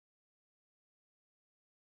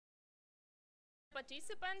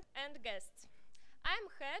Participants and guests. I'm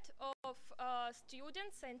head of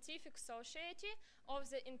Student Scientific Society of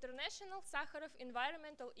the International Sakharov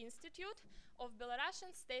Environmental Institute of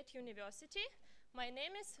Belarusian State University. My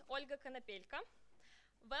name is Olga Konopelka.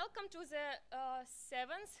 Welcome to the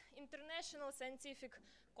 7th International Scientific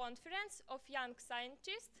Conference of Young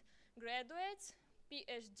Scientists, Graduates,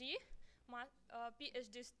 PhD,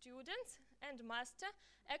 PhD students, and Master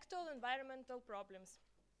Actual Environmental Problems.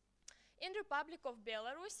 In Republic of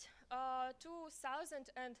Belarus,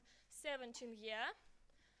 2017 year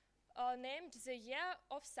named the Year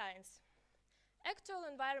of Science. Actual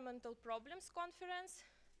Environmental Problems Conference.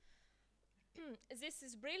 This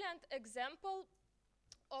is brilliant example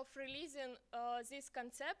of releasing this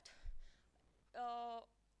concept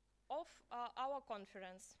of our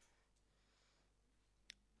conference.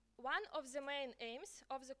 One of the main aims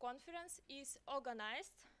of the conference is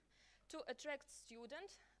organized to attract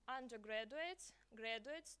students, undergraduates,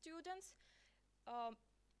 graduate students,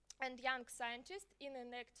 and young scientists in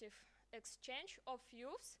an active exchange of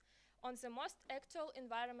views on the most actual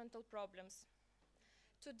environmental problems.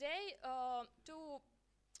 Today,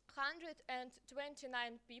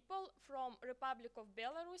 229 people from Republic of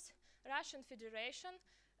Belarus, Russian Federation,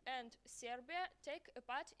 and Serbia take a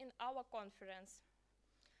part in our conference.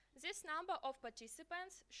 This number of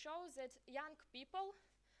participants shows that young people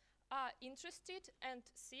are interested and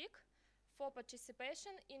seek for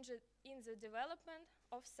participation in the development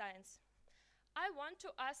of science. I want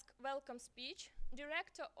to ask welcome speech,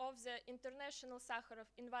 Director of the International Sakharov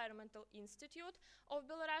Environmental Institute of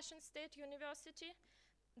Belarusian State University,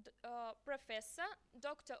 Professor,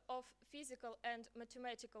 Doctor of Physical and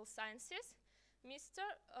Mathematical Sciences,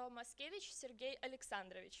 Mr. Maskevich Sergei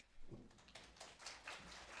Alexandrovich.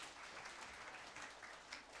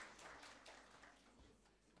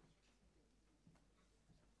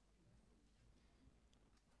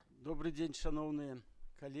 Добрий день, шановні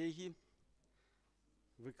колеги,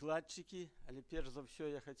 викладчики. Але перш за все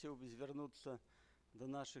я хотів би звернутися до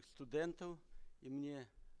наших студентів. І мені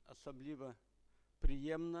особливо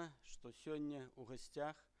приємно, що сьогодні у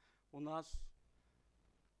гостях у нас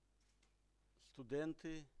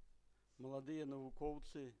студенти, молоді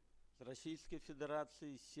науковці з Російської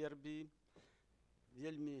Федерації, з Сербії.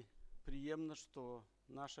 Вельми приємно, що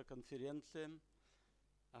наша конференція,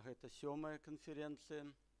 а це 7-я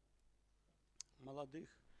конференція, молодых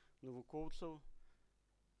науковцев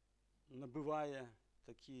набывая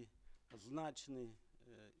такие значные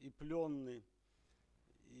и пленные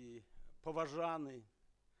и поважанные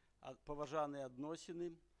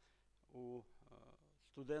относины у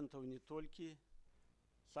студентов не только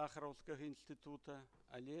Сахаровского института,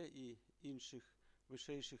 але и інших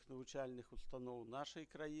высших навчальных установ нашей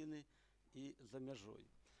краины и за межой.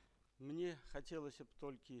 Мне хотелось бы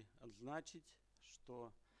только отзначить,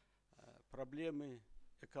 что проблемы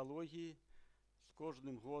экологии с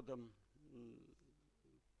каждым годом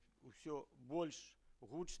все больше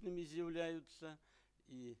гучными з'являются,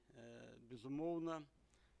 и, безумовно,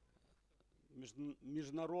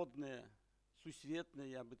 международные,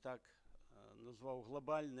 сусветные, я бы так назвал,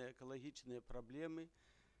 глобальные экологичные проблемы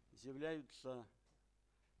з'являются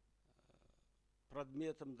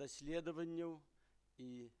предметом доследования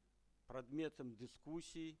и предметом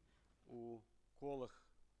дискуссий у колах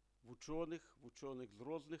ученых з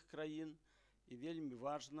різних країн. І вельми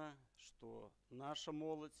важно, що наша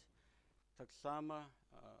молодь так само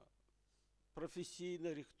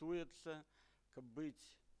професійно рихтується, щоб бути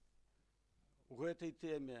у цій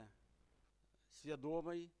темі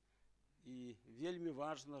свідомою. І вельми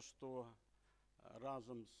важно, що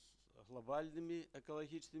разом з глобальними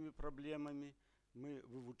екологічними проблемами ми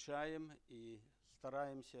вивчаємо і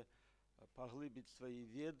стараємося поглибити свої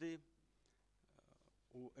веди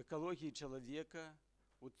у екології чоловіка,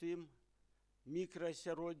 у тим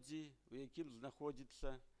мікроасяроддзі, у яким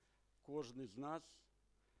знаходиться кожен з нас.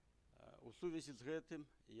 У сувязі з гэтым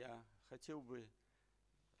я хотів би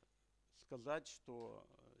сказати, що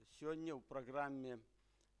сьогодні у програмі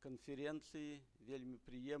конференції вельми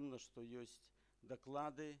приємно, що є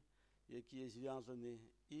доклади, які зв'язані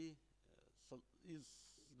і з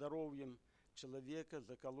здоров'ям чоловіка, з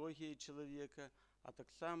екологією чоловіка, а так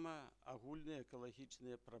само агульні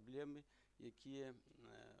екологічні проблеми, які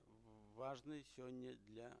важні сьогодні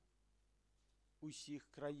для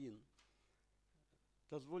усіх країн.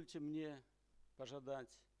 Дозвольте мені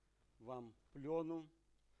пожадати вам пльону,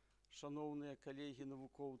 шановні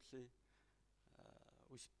колеги-науковці,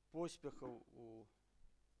 поспіхів у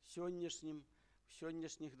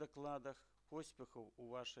сьогоднішніх докладах, поспіхів у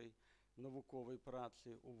вашій науковій праці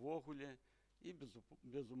увогуле і,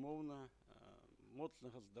 безумовно,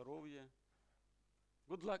 моцного здоров'я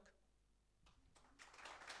Good luck.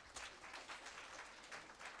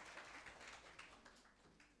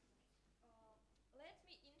 Let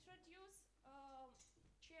me introduce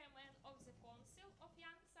Chairman of the Council of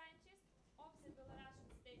Young Scientists of the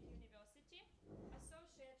Belarusian State University,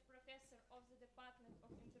 Associate Professor of the Department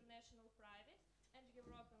of International Private and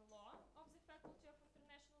European Law of the Faculty of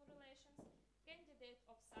International Relations, Candidate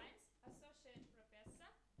of Science, Associate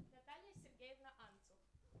Professor Natalia Sergeyevna Antsuk.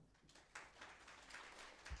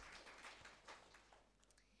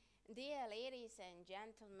 Dear ladies and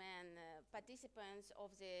gentlemen, participants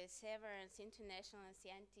of the 7th International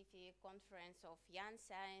Scientific Conference of Young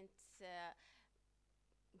Science,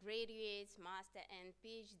 graduates, master and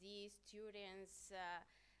PhD students,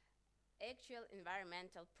 actual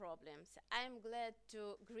environmental problems. I'm glad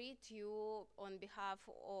to greet you on behalf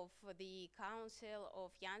of the Council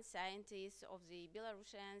of Young Scientists of the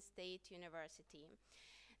Belarusian State University.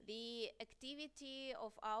 The activity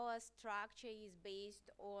of our structure is based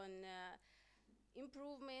on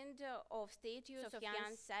improvement of status of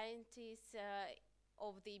young scientists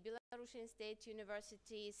of the Belarusian State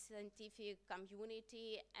University scientific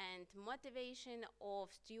community and motivation of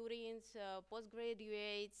students,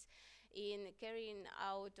 postgraduates in carrying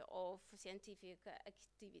out of scientific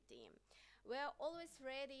activity. We are always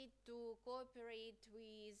ready to cooperate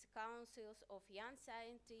with councils of young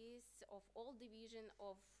scientists of all divisions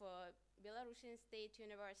of Belarusian State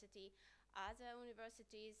University, other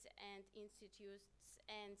universities and institutes,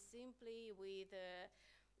 and simply with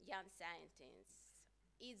young scientists.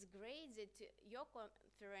 It's great that your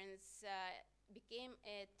conference became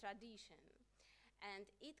a tradition, and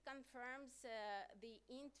it confirms the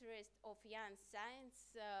interest of young science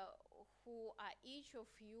who are each of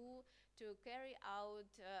you to carry out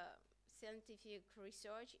scientific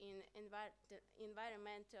research in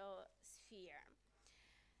environmental sphere.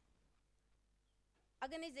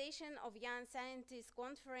 Organization of Young Scientists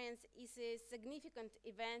Conference is a significant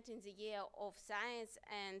event in the year of science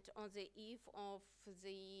and on the eve of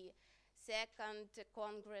the second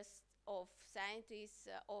Congress of Scientists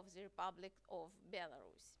of the Republic of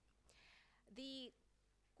Belarus. The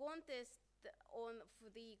contest on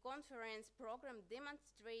the conference program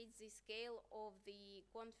demonstrates the scale of the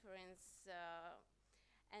conference,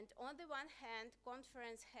 and on the one hand,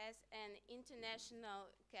 conference has an international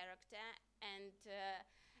character, and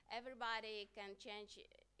everybody can change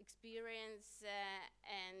experience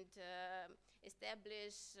and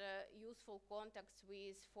establish useful contacts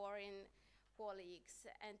with foreign colleagues.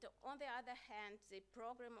 And on the other hand, the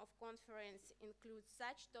program of conference includes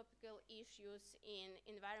such topical issues in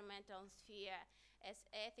environmental sphere as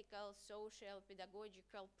ethical, social,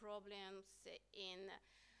 pedagogical problems in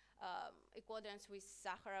accordance with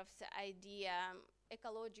Sakharov's idea,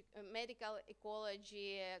 medical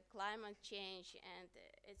ecology, climate change, and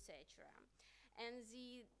etc. And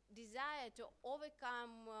the desire to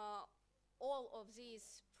overcome all of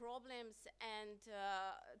these problems and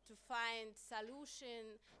to find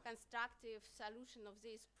constructive solution of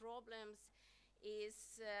these problems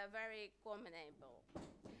is very commendable.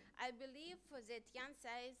 I believe that young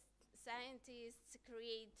scientists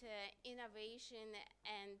create innovation,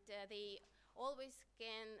 and they always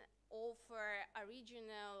can offer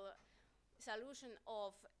original solution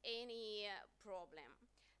of any problem.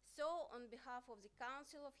 So, on behalf of the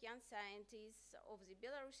Council of Young Scientists of the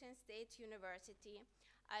Belarusian State University,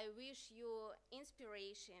 I wish you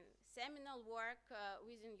inspiration, seminal work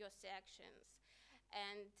within your sections,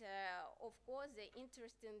 and of course the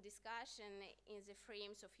interesting discussion in the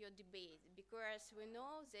frames of your debate, because we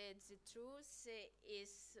know that the truth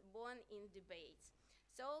is born in debates.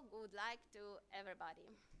 So, good luck to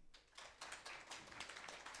everybody.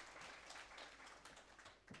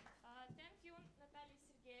 Thank you, Natalia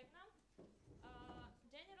Sergeyevna.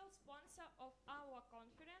 General sponsor of our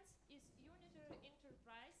conference is Unitary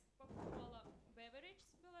Enterprise Coca-Cola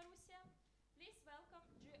Beverages Belarusia. Please welcome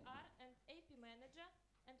GR and AP Manager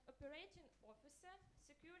and Operating Officer,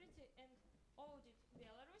 Security and Audit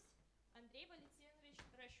Belarus, Andrei Valentинович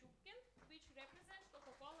Rashupkin, which represents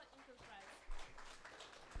Coca-Cola Enterprise.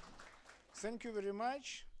 Thank you very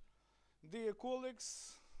much. Dear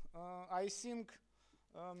colleagues, I think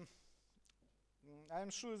I'm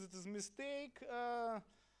sure that is a mistake.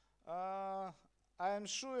 I'm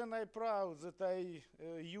sure and I'm proud that I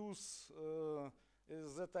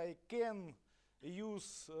can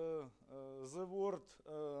use the word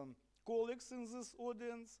colleagues in this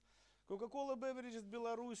audience. Coca-Cola Beverages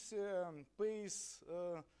Belarus pays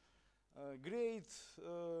great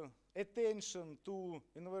attention to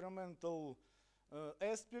environmental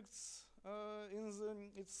aspects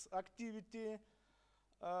in its activity.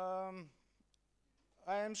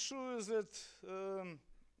 I am sure that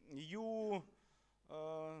you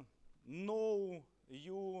know,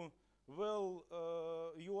 you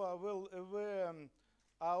are well aware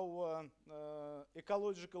our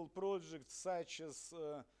ecological projects such as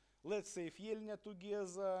Let's Save Yelnya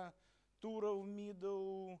Together, Turov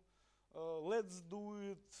Meadow, Let's Do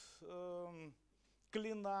It,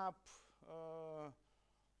 Clean Up,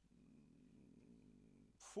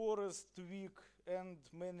 Forest Week, and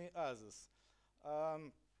many others.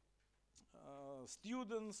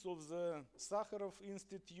 Students of the Sakharov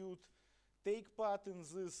Institute take part in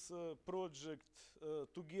this project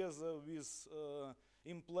together with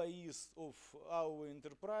employees of our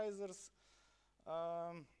enterprises.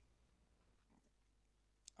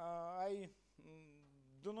 I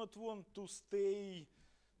do not want to stay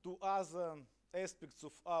to other aspects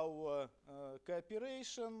of our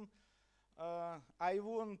cooperation. I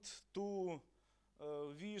want to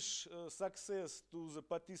wish success to the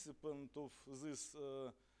participant of this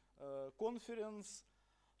conference.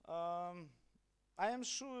 I am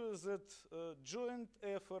sure that joint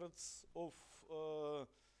efforts of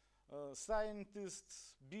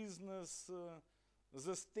scientists, business,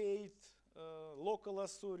 the state, local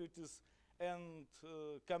authorities, and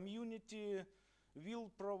community will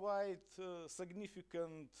provide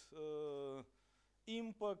significant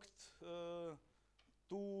impact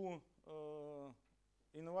to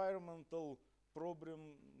environmental problem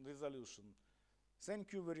resolution.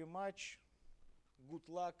 Thank you very much. Good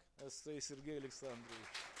luck, as say Sergei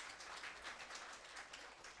Alexandrovich.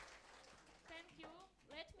 Thank you.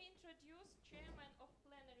 Let me introduce Chairman of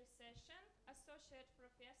Plenary Session, Associate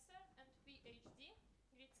Professor and PhD,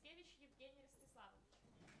 Gritskevic Evgeny Rostislavovich.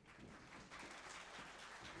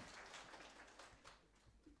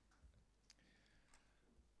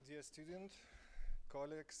 Dear students,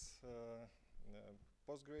 colleagues,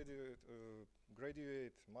 postgraduate,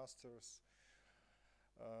 graduate, masters,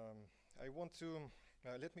 I want to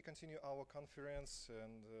let me continue our conference,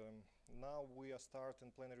 and now we are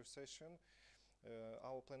starting plenary session.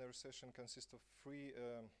 Our plenary session consists of three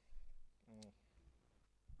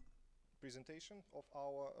presentation of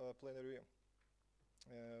our plenary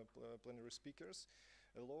speakers.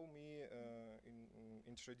 Allow me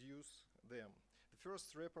introduce them. The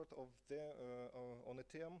first report of on a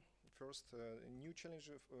theme. First, new challenge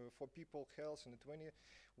for people health in the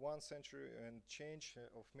 21st century and change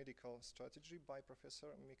of medical strategy by Professor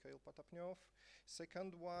Mikhail Potapnev.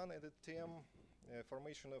 Second one, the theme,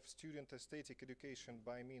 formation of student aesthetic education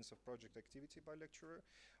by means of project activity by lecturer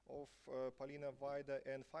of Polina Vaida.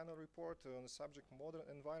 And final report on the subject modern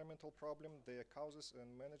environmental problem, their causes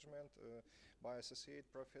and management by Associate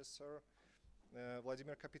Professor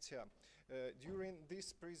Vladimir Kapitya. During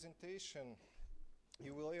this presentation,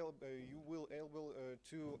 you will able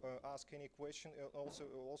to ask any question,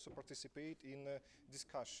 also participate in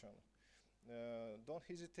discussion. Don't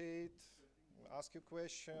hesitate, ask your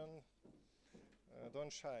question,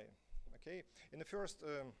 don't shy. Okay. In the first,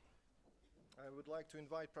 I would like to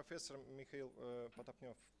invite Professor Mikhail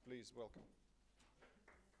Potapnev. Please welcome.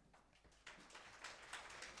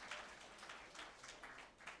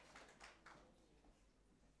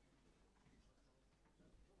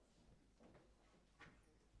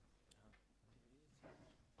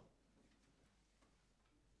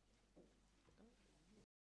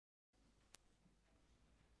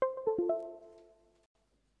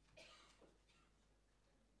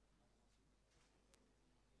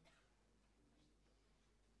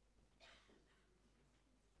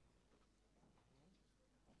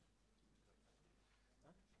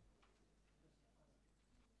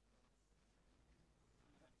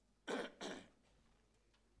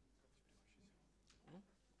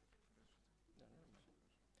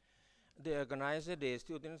 The organizer, the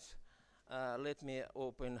students, let me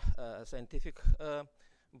open a scientific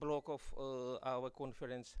block of our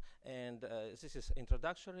conference, and this is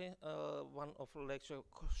introductory one of lecture,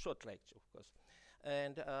 short lecture, of course.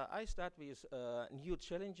 And I start with new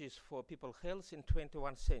challenges for people health in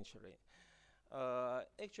 21st century.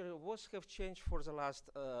 Actually, what have changed for the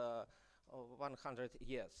last 100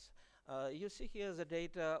 years? You see here the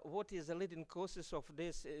data. What is the leading causes of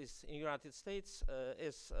this is in United States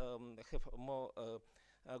have more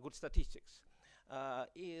good statistics.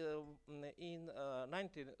 In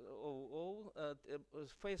 1900,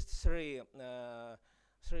 first three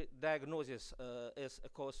diagnoses as a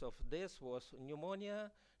cause of death was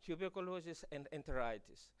pneumonia, tuberculosis, and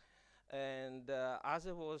enteritis. And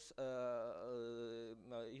other was,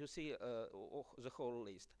 you see the whole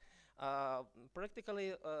list.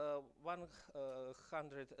 Practically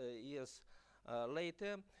 100 years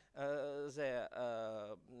later,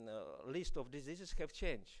 the list of diseases have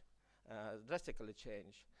changed, drastically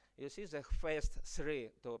changed. You see the first three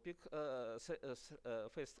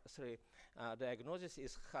diagnoses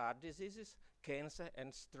is heart diseases, cancer,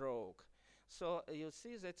 and stroke. So you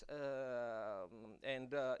see that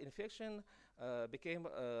infection became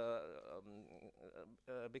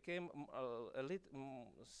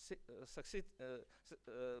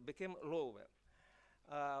became lower.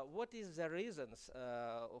 What is the reasons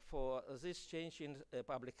for this change in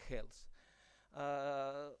public health?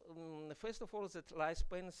 First of all, that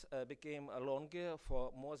lifespans became longer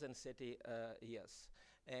for more than 30 years.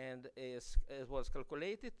 And as it was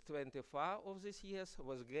calculated, 25 of these years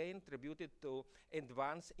was again attributed to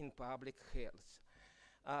advance in public health.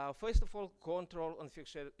 First of all, control on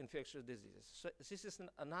infectious diseases. So this is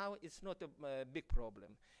now it's not a big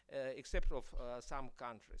problem, except of some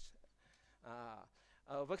countries.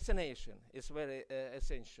 Vaccination is very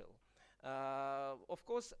essential. Of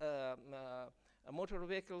course, motor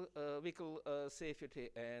vehicle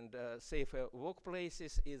safety and safer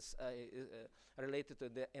workplaces is related to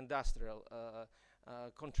the industrial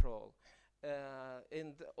control.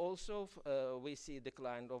 And also we see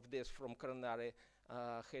decline of deaths from coronary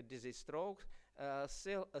heart disease, stroke,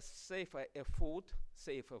 safer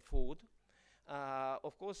food.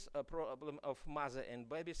 Of course, a problem of mother and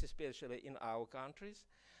babies, especially in our countries.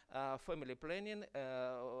 Family planning,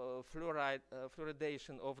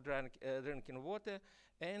 fluoridation of drinking water,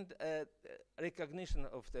 and recognition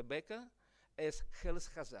of tobacco as health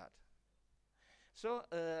hazard. So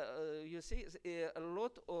you see a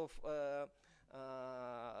lot of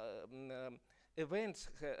events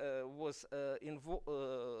was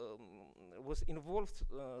involved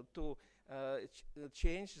to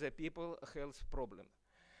change the people health problem.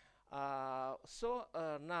 So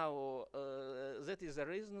now that is the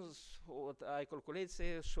reasons what I calculate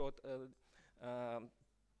say short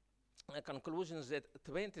conclusions that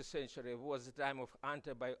 20th century was the time of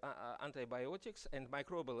antibiotics and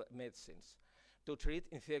microbial medicines to treat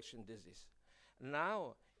infection disease.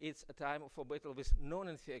 Now it's a time for battle with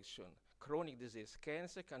non-infection, chronic disease,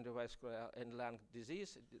 cancer, cardiovascular and lung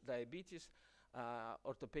disease, diabetes,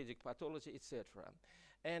 orthopedic pathology, etc.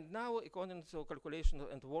 And now, according to calculation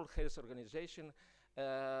and World Health Organization,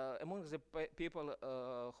 among the people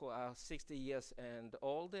who are 60 years and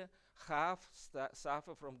older, half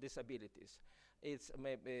suffer from disabilities. It's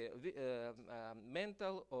maybe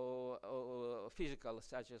mental or physical,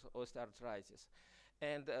 such as osteoarthritis.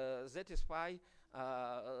 And that is why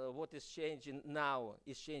what is changing now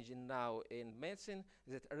in medicine,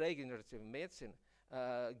 that regenerative medicine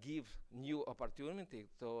give new opportunity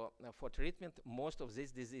for treatment most of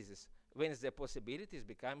these diseases when the possibilities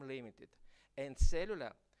become limited. And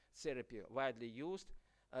cellular therapy, widely used,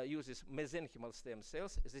 uses mesenchymal stem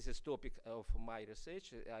cells. This is topic of my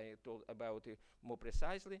research. I told about it more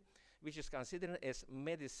precisely, which is considered as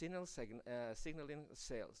medicinal signaling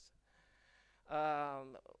cells.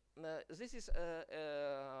 This is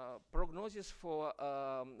a prognosis for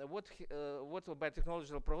what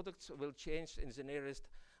biotechnological products will change in the nearest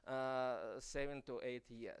 7 to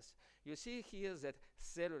 8 years. You see here that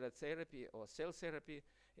cellular therapy or cell therapy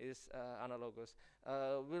is analogous,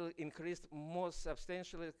 will increase more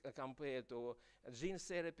substantially compared to gene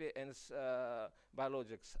therapy and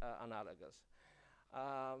biologics analogous.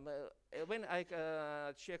 When I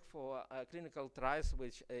check for clinical trials,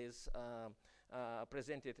 which is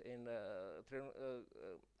presented in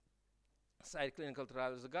site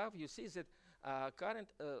clinicaltrials.gov, you see that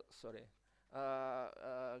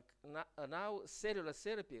now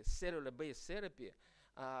cellular-based therapy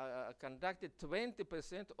conducted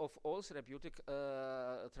 20% of all therapeutic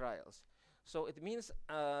trials. So it means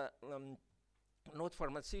not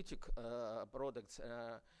pharmaceutical products,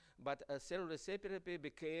 but cellular therapy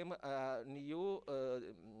became new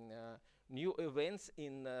events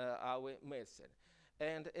in our medicine.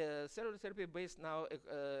 And cellular therapy based now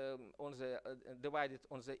on the divided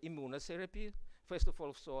on the immunotherapy. First of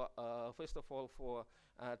all, for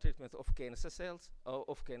treatment of cancer cells,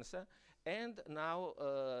 of cancer, and now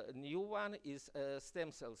new one is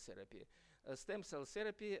stem cell therapy. Stem cell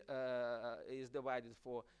therapy is divided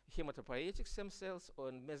for hematopoietic stem cells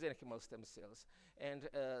and mesenchymal stem cells, and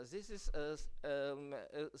this is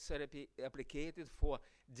therapy applied for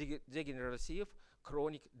degenerative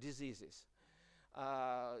chronic diseases.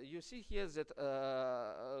 You see here that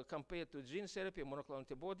compared to gene therapy, monoclonal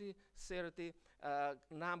antibody therapy,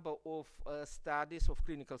 number of studies, of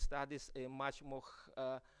clinical studies, much more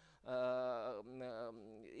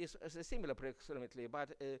is similar approximately, but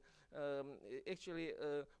actually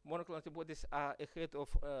monoclonal antibodies are ahead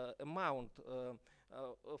of amount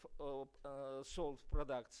of sold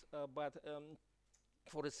products, but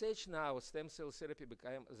for research now, stem cell therapy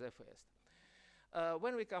became the first.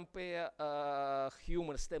 When we compare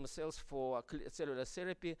human stem cells for cellular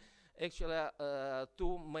therapy, actually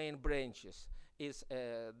two main branches is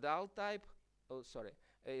dull type. Oh, sorry.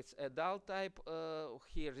 It's a dull type.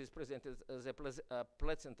 Here is presented the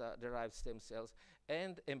placenta-derived stem cells,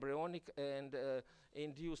 and embryonic and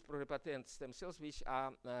induced pluripotent stem cells, which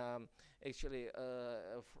are actually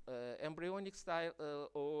embryonic style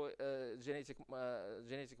or genetic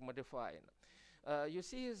modifying. You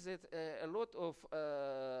see that a lot of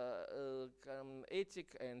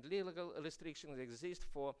ethic and legal restrictions exist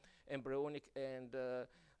for embryonic and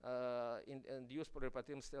induced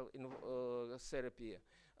pluripotent cell therapy,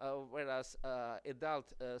 whereas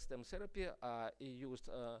adult stem therapy are used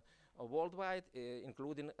worldwide,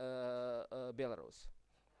 including Belarus.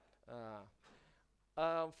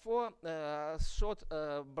 For a short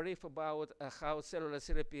brief about how cellular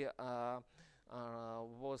therapy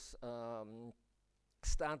was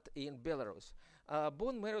started in Belarus.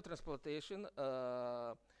 Bone marrow transplantation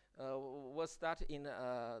was started in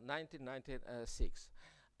 1996.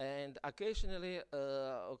 And occasionally,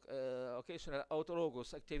 occasional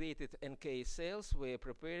autologous activated NK cells were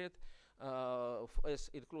prepared as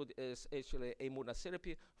actually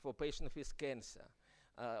immunotherapy for patients with cancer,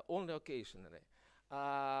 only occasionally.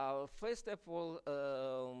 First step was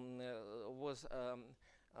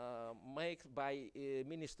made by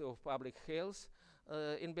Ministry of Public Health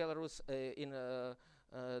in Belarus in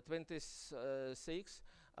 26,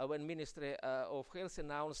 when Ministry of Health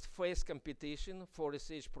announced first competition for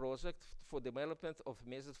research project for development of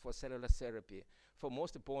methods for cellular therapy for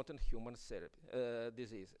most important human therapy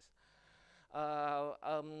diseases.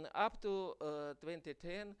 Up to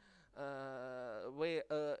 2010, we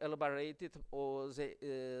elaborated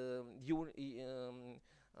the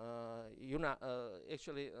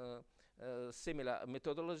actually similar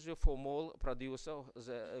methodology for mole producer,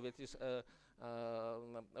 which is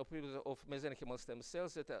of mesenchymal stem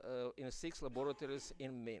cells that in 6 laboratories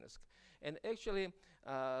in Minsk. And actually,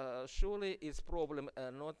 surely it's problem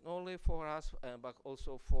not only for us, but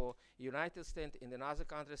also for United States and in other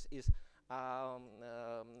countries is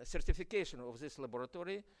certification of this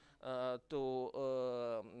laboratory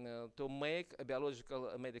to make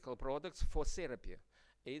biological medical products for therapy.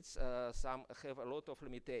 It's some have a lot of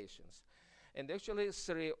limitations. And actually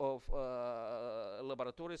 3 of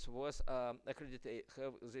laboratories was have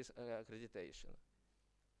this accreditation.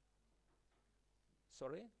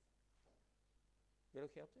 Sorry? Will you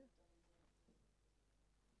help me?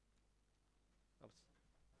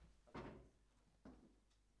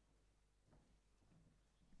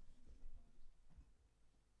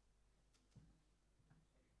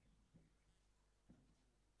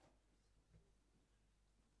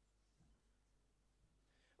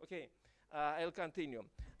 Okay, I'll continue.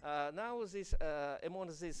 Now, among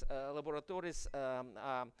these laboratories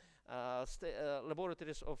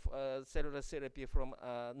laboratories of cellular therapy from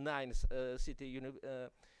Ninth City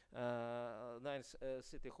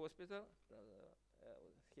Hospital.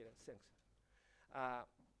 Here, thanks.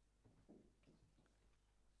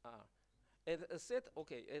 And set,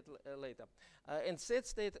 okay, later. And set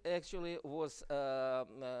state actually was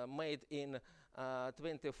made in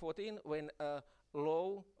 2014 when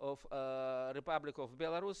law of Republic of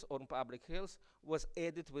Belarus on public health was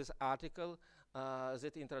added with article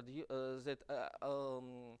that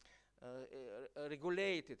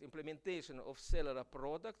regulated implementation of cellular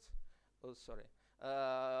products. Oh, sorry.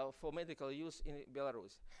 For medical use in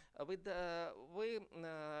Belarus. We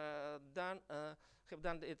have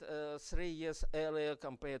done it 3 years earlier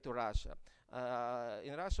compared to Russia.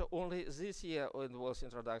 In Russia, only this year it was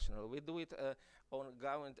introduction. We do it on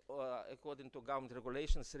government, according to government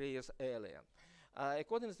regulations 3 years earlier.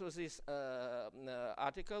 According to this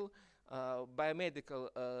article, biomedical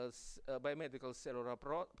cellular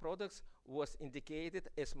products was indicated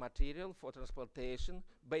as material for transplantation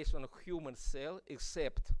based on a human cell,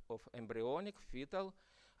 except of embryonic, fetal,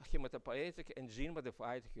 hematopoietic, and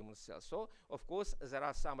gene-modified human cells. So, of course, there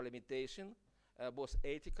are some limitations, both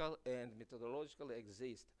ethical and methodological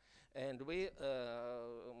exist. And we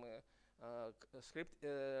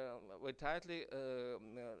we tightly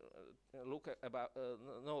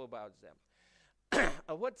know about them.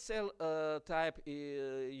 What cell type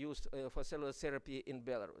is used for cellular therapy in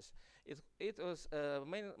Belarus? It was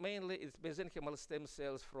mainly it's mesenchymal stem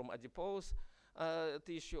cells from adipose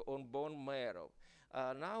tissue on bone marrow.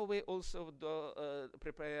 Now we also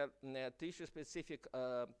prepare tissue-specific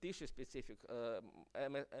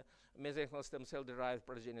mesenchymal stem cell-derived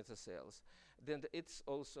progenitor cells. Then it's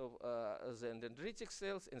also the dendritic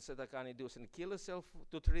cells in cytokine-inducing killer cell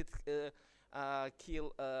to treat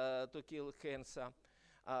kill cancer.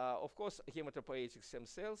 Of course, hematopoietic stem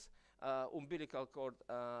cells, umbilical cord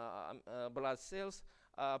blood cells,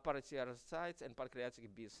 parathericytes, and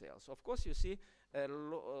pancreatic B cells. Of course, you see a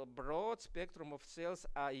broad spectrum of cells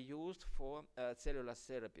are used for cellular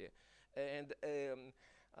therapy, and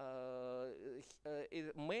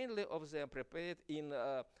mainly of them prepared in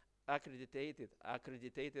accredited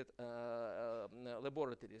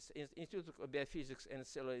laboratories. Institute of Biophysics and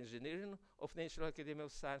Cellular Engineering of National Academy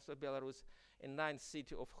of Science of Belarus, in 9th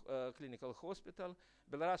City of Clinical Hospital,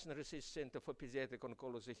 Belarusian Research Center for Pediatric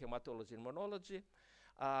Oncology, Hematology, and Immunology,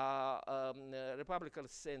 Republican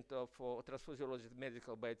Center for Transfusiology and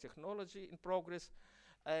Medical Biotechnology in progress,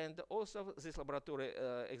 and also this laboratory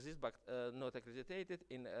exists but not accredited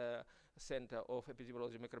in Center of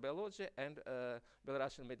Epidemiology and Microbiology and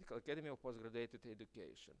Belarusian Medical Academy of Postgraduate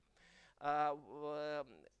Education.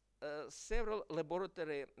 Several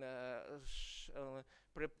laboratories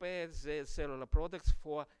prepare the cellular products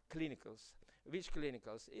for clinicals. Which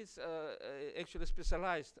clinicals? It's actually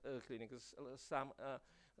specialized clinics, some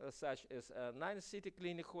such as 9th City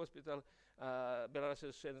Clinic Hospital,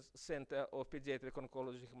 Belarusian Center of Pediatric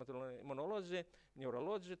Oncology, Hematology, Immunology,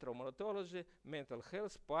 Neurology, Traumatology, Mental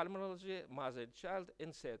Health, Pulmonology, Mother and Child,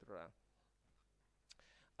 etc.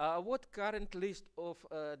 What current list of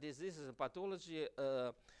diseases and pathology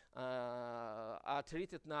are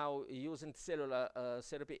treated now using cellular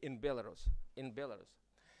therapy in Belarus?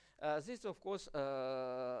 This, of course,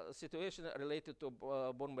 situation related to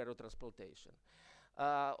bone marrow transplantation.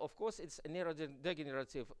 Of course, it's a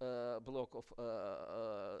neurodegenerative block of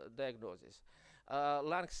diagnosis.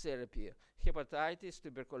 Lung therapy, hepatitis,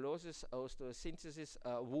 tuberculosis, osteosynthesis,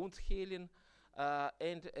 wound healing,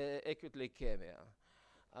 and acute leukemia.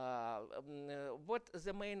 What is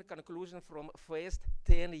the main conclusion from first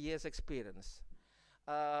 10 years experience?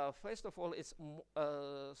 First of all,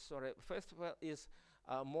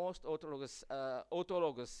 most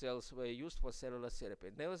autologous cells were used for cellular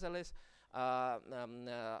therapy. Nevertheless,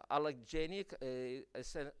 allogenic,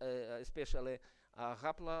 especially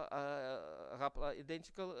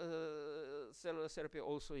haploidentical cellular therapy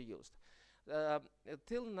also used.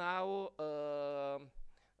 Till now,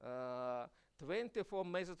 24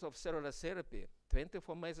 methods of cellular therapy.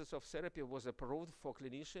 24 methods of therapy was approved for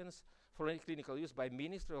clinicians for clinical use by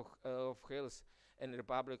Ministry of Health and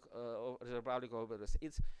Republic of Belarus.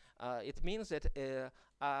 It means that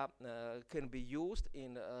can be used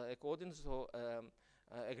in accordance to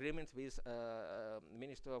agreement with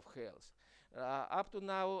Ministry of Health. Up to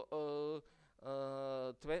now,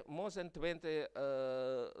 more than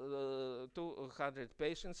 200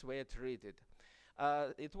 patients were treated.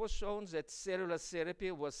 It was shown that cellular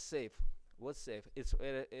therapy was safe. It's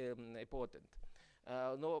very important.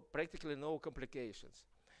 Practically no complications.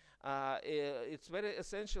 It's very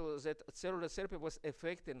essential that cellular therapy was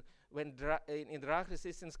effective when in drug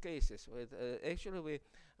resistance cases. Actually, we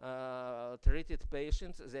treated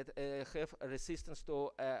patients that have resistance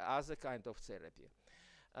to other kind of therapy.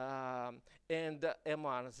 And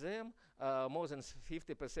among them, more than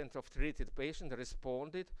 50% of treated patients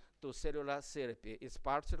responded to cellular therapy. It's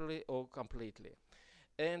partially or completely.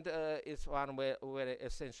 And it's one very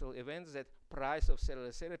essential event that price of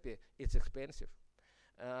cellular therapy is expensive.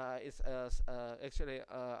 It's actually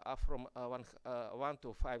from 1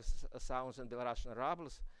 to 5,000 Belarusian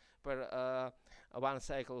rubles per one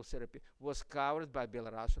cycle of therapy was covered by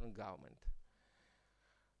Belarusian government.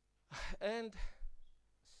 And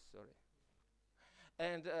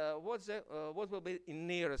what will be in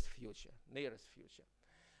nearest future?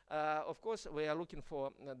 Of course, we are looking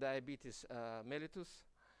for diabetes mellitus,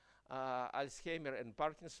 Alzheimer and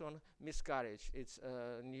Parkinson, miscarriage. It's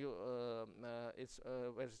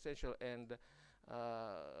very essential and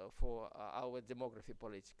for our demography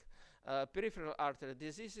policy. Peripheral artery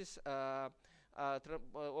diseases, of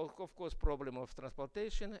course, problem of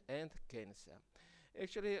transplantation and cancer.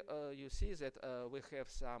 Actually, you see that we have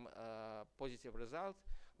some positive results.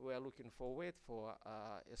 We are looking forward for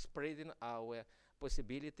spreading our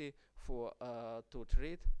possibility for to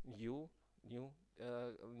treat new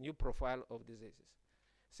profile of diseases.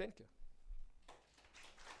 Thank you.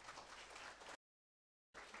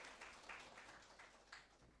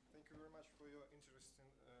 Thank you very much for your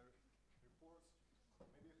interesting reports.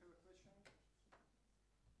 Maybe you have a question?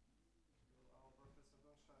 Our professor,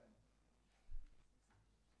 don't shine.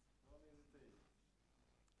 Don't hesitate.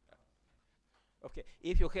 Okay,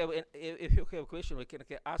 if you have if you have a question, you can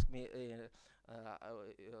ask me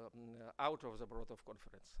out of the broad of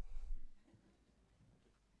conference.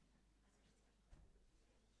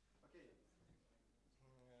 Okay.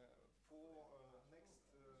 For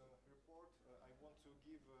next report, I want to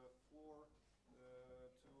give floor to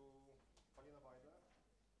Polina Vaida.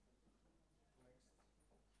 Next,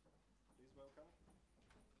 please welcome.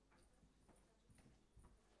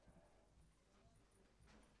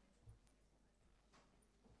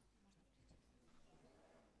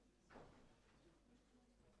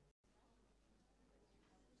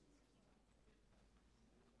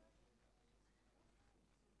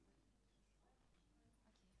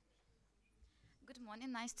 Good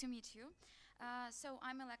morning, nice to meet you. So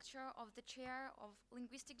I'm a lecturer of the chair of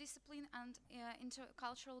linguistic discipline and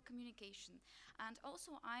intercultural communication. And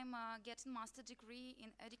also I'm getting master degree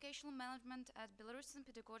in educational management at Belarusian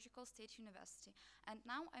Pedagogical State University. And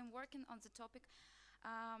now I'm working on the topic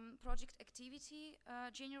project activity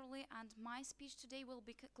generally, and my speech today will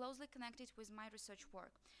be closely connected with my research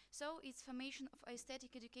work. So it's formation of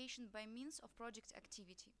aesthetic education by means of project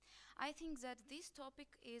activity. I think that this topic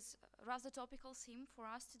is a rather topical theme for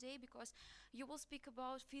us today, because you will speak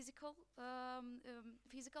about physical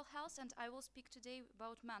health, and I will speak today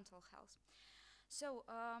about mental health. So,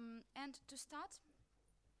 and to start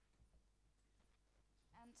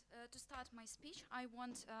my speech, I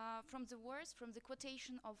want from the words, from the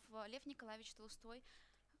quotation of Lev Nikolaevich Tolstoy.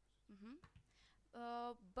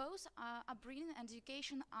 Both upbringing and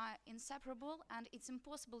education are inseparable, and it's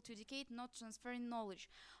impossible to educate not transferring knowledge.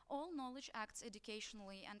 All knowledge acts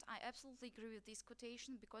educationally, and I absolutely agree with this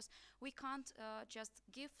quotation, because we can't just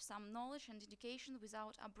give some knowledge and education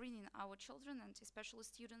without upbringing our children, and especially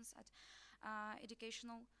students at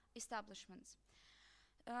educational establishments.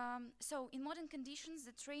 So in modern conditions,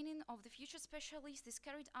 the training of the future specialists is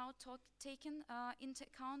carried out taking into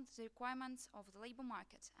account the requirements of the labor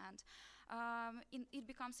market, and it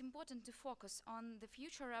becomes important to focus on the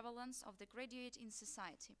future relevance of the graduate in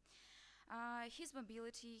society. His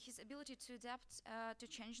mobility, his ability to adapt to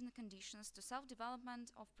changing conditions, to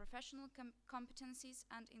self-development of professional competencies,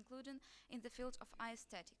 and including in the field of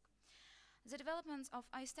aesthetic. The development of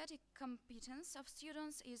aesthetic competence of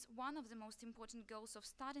students is one of the most important goals of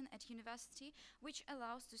studying at university, which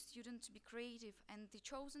allows the student to be creative in the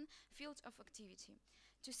chosen field of activity,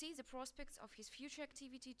 to see the prospects of his future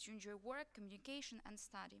activity, to enjoy work, communication, and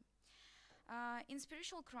study. In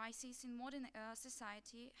spiritual crisis in modern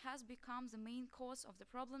society has become the main cause of the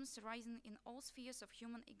problems arising in all spheres of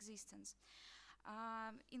human existence.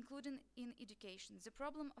 Including in education. The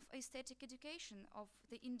problem of aesthetic education of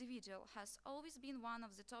the individual has always been one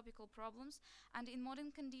of the topical problems, and in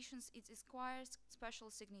modern conditions it acquires special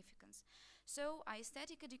significance. So,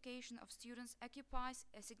 aesthetic education of students occupies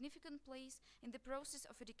a significant place in the process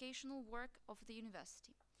of educational work of the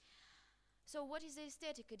university. So, what is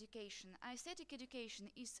aesthetic education? Aesthetic education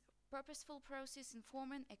is purposeful process in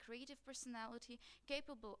forming a creative personality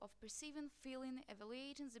capable of perceiving, feeling,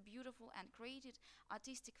 evaluating the beautiful and created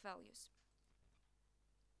artistic values.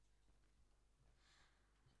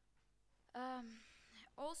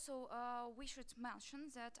 Also, we should mention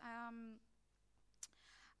that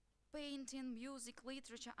painting, music,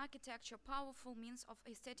 literature, architecture, powerful means of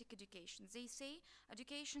aesthetic education. They say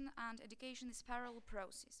education and education is parallel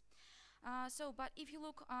process. But if you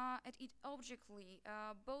look at it objectively,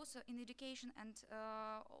 both in education and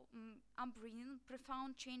upbringing,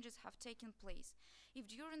 profound changes have taken place. If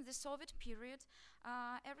during the Soviet period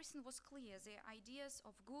everything was clear, the ideas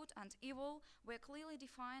of good and evil were clearly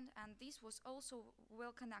defined, and this was also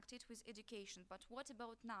well connected with education. But what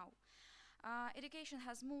about now? Education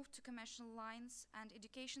has moved to commercial lines, and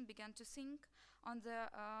education began to think on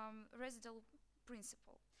the residual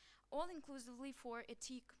principle, all inclusively for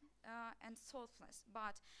ethic and thoughtfulness.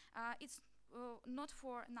 But it's not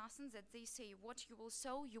for nothing that they say what you will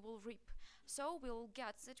sow, you will reap. So we will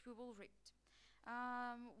get that we will reap.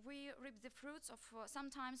 We reap the fruits of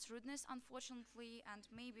sometimes rudeness, unfortunately, and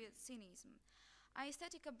maybe cynicism.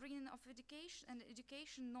 Aesthetic upbringing of education, and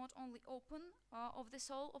education not only open of the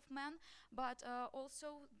soul of man, but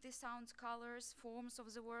also the sounds, colors, forms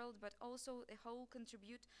of the world, but also the whole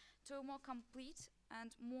contribute to a more complete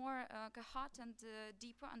and more coherent and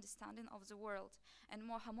deeper understanding of the world, and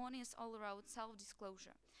more harmonious all-around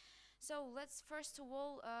self-disclosure. So let's first of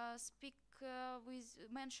all we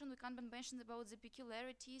can mention about the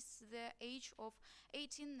peculiarities, the age of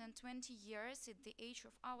 18 and 20 years at the age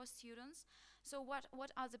of our students. So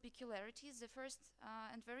what are the peculiarities? The first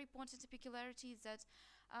and very important peculiarity is that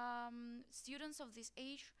students of this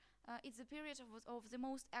age it's the period of the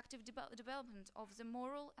most active development of the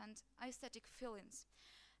moral and aesthetic feelings.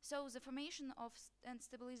 So the formation of and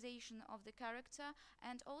stabilization of the character,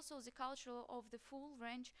 and also the culture of the full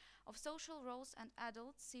range of social roles and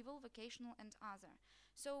adult, civil, vocational, and other.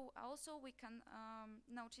 So also we can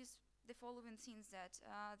notice the following things, that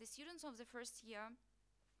the students of the first year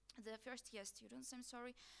students,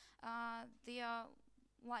 they are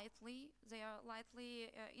lightly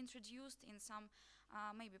introduced in some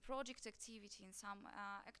maybe project activity, in some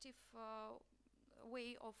active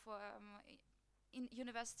way of in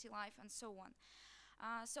university life, and so on.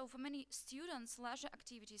 So for many students, leisure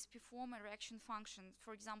activities perform a reaction function,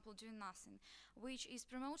 for example, doing nothing, which is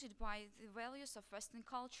promoted by the values of Western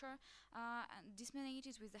culture and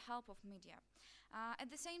disseminated with the help of media. At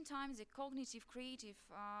the same time, the cognitive, creative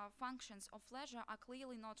functions of leisure are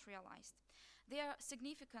clearly not realized. There are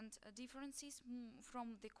significant differences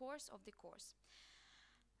from the course of the course.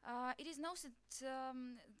 It is noted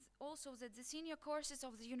also that the senior courses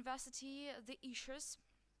of the university, the issues,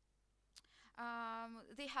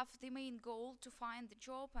 they have the main goal to find the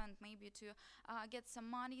job and maybe to get some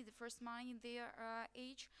money, the first money in their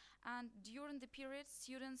age. And during the period,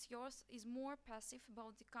 students' youth is more passive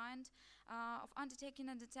about the kind of undertaking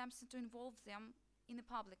and attempts to involve them in the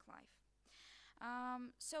public life.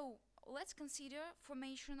 So let's consider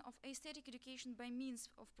formation of aesthetic education by means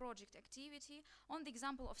of project activity on the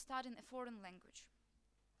example of studying a foreign language.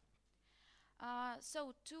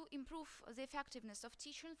 So to improve the effectiveness of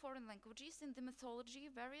teaching foreign languages in the methodology,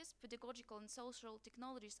 various pedagogical and social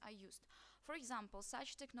technologies are used. For example,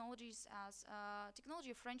 such technologies as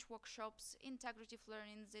technology of French workshops, integrative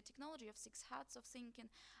learning, the technology of 6 hats of thinking,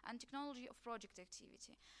 and technology of project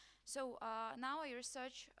activity. So now I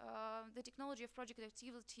research the technology of project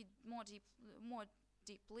activity more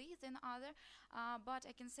deeply than other, but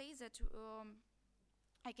I can say that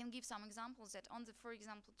I can give some examples that on the, for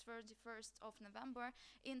example, 31st of November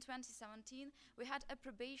in 2017, we had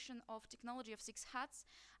approbation of technology of 6 hats.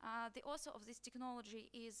 The author of this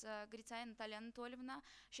technology is Gritsaya Natalia Anatolievna.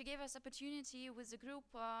 She gave us opportunity with the group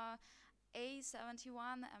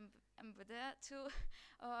A71 MVD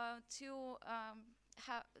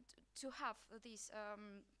to have this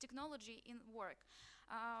technology in work.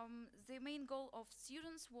 The main goal of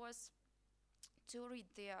students was to read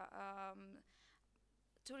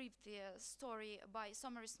the story by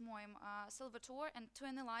Someris Moim Salvatore and to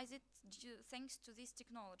analyze it thanks to this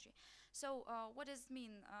technology. So what does it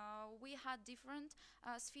mean? We had different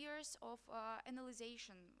spheres of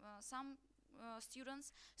analyzation. Some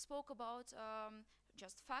students spoke about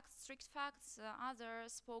just facts, strict facts.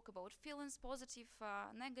 Others spoke about feelings, positive,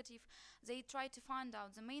 negative. They tried to find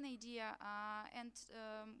out the main idea and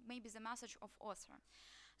maybe the message of author.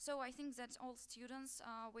 So I think that all students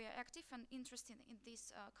were active and interested in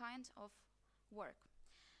this kind of work.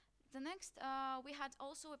 The next, we had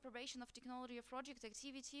also approbation of technology of project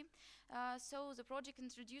activity. So the project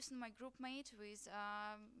introduced my group mate with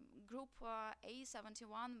group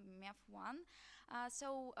A71 MEF1.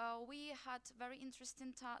 So we had very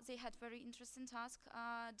interesting. They had very interesting task.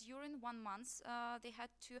 During 1 month, they had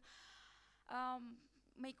to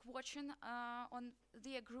make watching on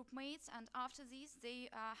their group mates, and after this they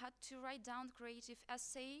had to write down creative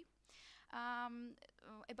essay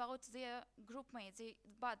about their group mates,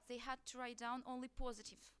 but they had to write down only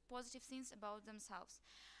positive things about themselves.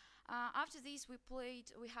 After this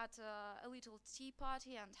we had a little tea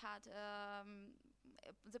party and had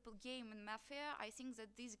the game in Mafia. I think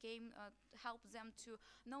that this game helped them to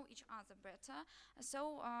know each other better.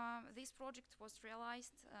 So this project was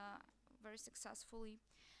realized very successfully.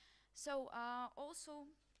 So also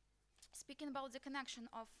speaking about the connection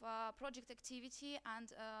of project activity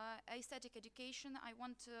and aesthetic education, I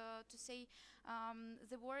want to say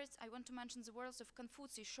the words, I want to mention the words of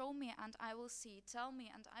Confucius: show me and I will see, tell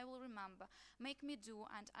me and I will remember, make me do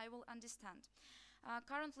and I will understand.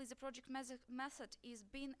 Currently, the project method is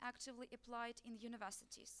being actively applied in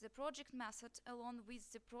universities. The project method, along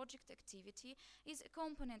with the project activity, is a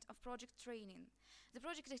component of project training. The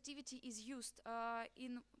project activity is used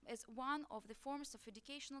as one of the forms of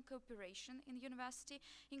educational cooperation in university,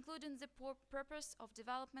 including the purpose of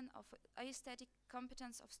development of aesthetic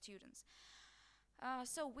competence of students.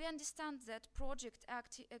 So we understand that project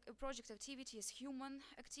activity is human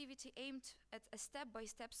activity aimed at a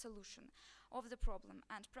step-by-step solution of the problem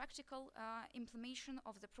and practical implementation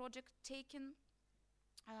of the project taking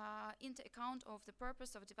into account of the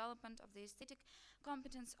purpose of development of the aesthetic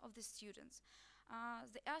competence of the students.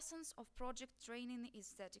 The essence of project training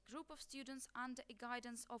is that a group of students under a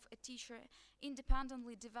guidance of a teacher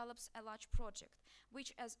independently develops a large project,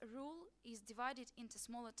 which as a rule is divided into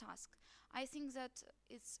smaller tasks. I think that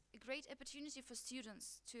it's a great opportunity for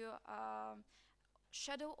students to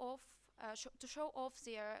show off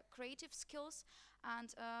their creative skills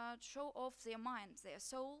and show off their mind, their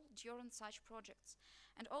soul during such projects.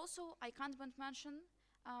 And also, I can't but mention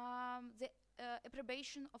the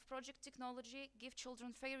approbation of project technology give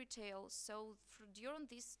children fairy tales. So during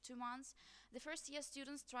these 2 months, the first year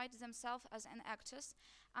students tried themselves as an actors.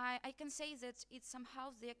 I can say that it's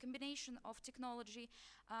somehow the combination of technology,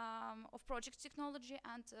 of project technology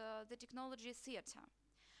and the technology theater.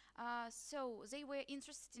 So they were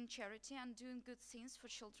interested in charity and doing good things for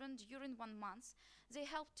children during 1 month. They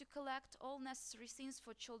helped to collect all necessary things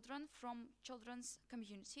for children from children's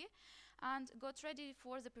community and got ready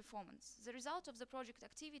for the performance. The result of the project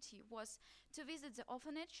activity was to visit the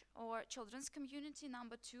orphanage or children's community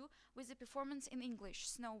number 2 with the performance in English,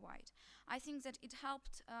 Snow White. I think that it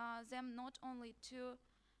helped them not only to,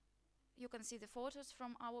 you can see the photos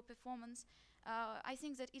from our performance, I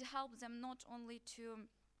think that it helped them not only to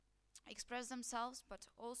express themselves, but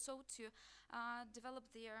also to develop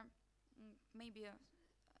their maybe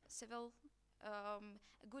civil,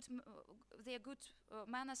 their good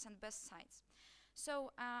manners and best sides.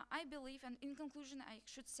 So I believe, and in conclusion I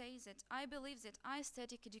should say that I believe that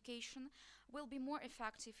aesthetic education will be more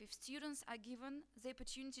effective if students are given the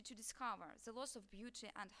opportunity to discover the loss of beauty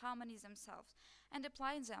and harmony themselves and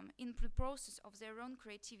apply them in the process of their own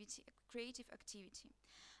creative activity.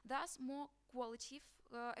 Thus, more qualitative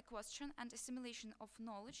question and assimilation of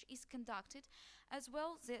knowledge is conducted, as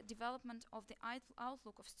well the development of the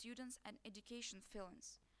outlook of students and education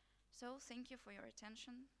feelings. So, thank you for your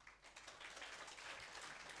attention.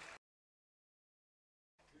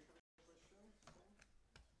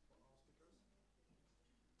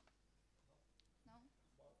 No?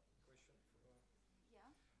 Question?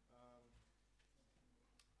 Yeah.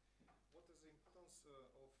 What is the importance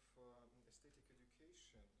of aesthetic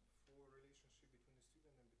education for relationship between the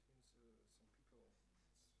student and between some people?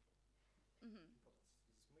 Importance.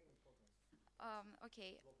 It's main importance.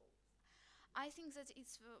 Okay. Global. I think that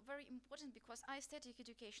it's very important because aesthetic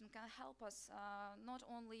education can help us not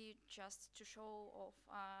only just to show off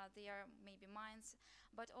their maybe minds,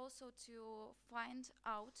 but also to find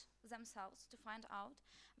out themselves, to find out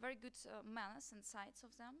very good manners and sides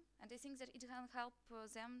of them. And I think that it can help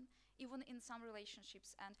them even in some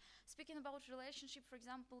relationships. And speaking about relationship, for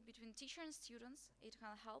example, between teacher and students, it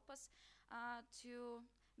can help us to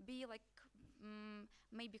be like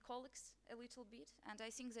maybe colleagues a little bit, and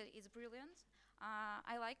I think that it's brilliant.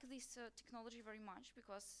 I like this technology very much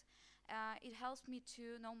because it helps me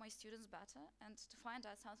to know my students better and to find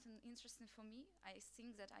out something interesting for me. I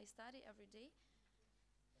think that I study every day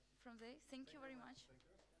from there. Thank you very much. Thank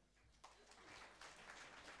you.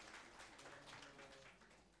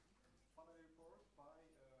 Final report by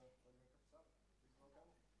Vladimir Koptsov. Please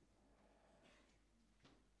welcome.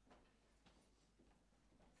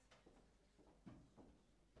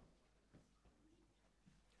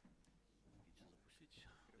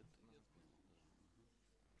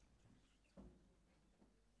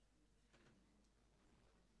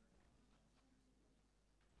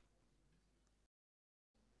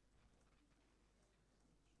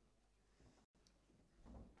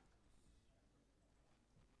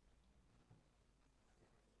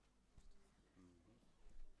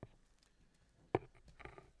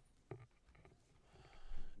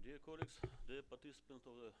 Dear colleagues, dear participants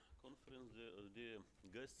of the conference, dear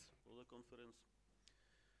guests of the conference,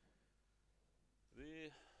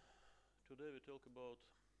 today we talk about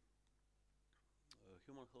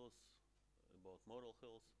human health, about moral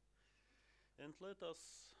health, and let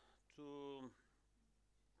us to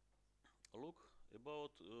look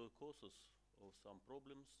about causes of some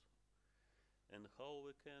problems and how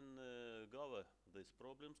we can gather these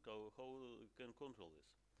problems, how we can control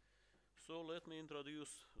this. So let me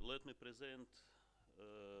present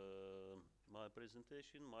my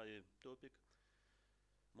presentation, my topic,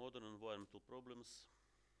 modern environmental problems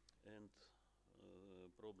and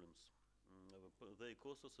their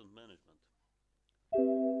causes and management.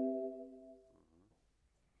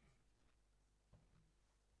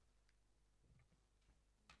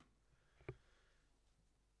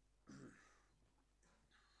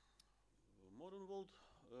 Modern world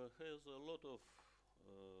has a lot of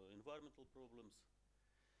environmental problems,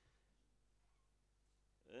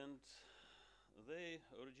 and they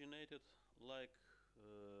originated like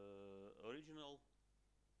original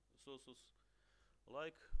sources,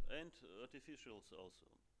 like and artificials also.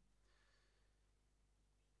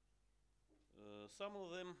 Some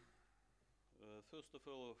of them, first of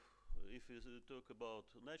all, if we talk about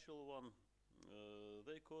natural one,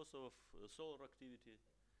 they cause of solar activity,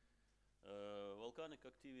 volcanic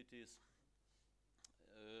activities,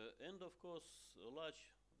 and of course a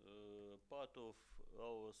large part of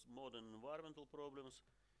our modern environmental problems,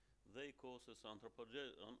 they causes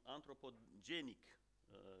anthropogenic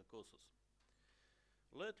causes.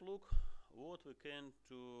 Let's look what we can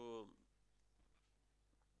to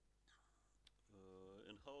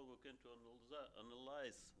and how we can to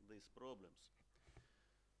analyze these problems.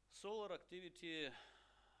 Solar activity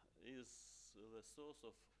is the source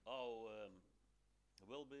of our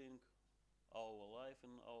well-being, our life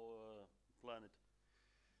in our planet.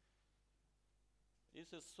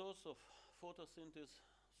 It's a source of photosynthesis,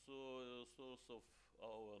 so a source of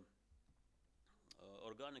our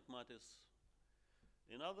organic matters.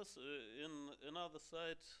 In other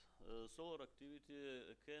side, solar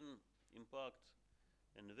activity can impact,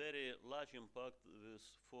 and very large impact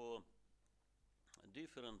for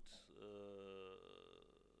different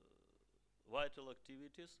vital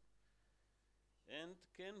activities, and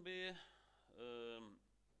can be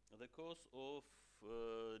the cause of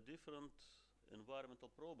different environmental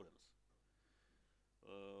problems.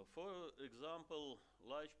 For example,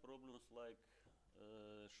 large problems like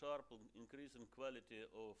sharp increasing quality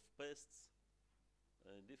of pests,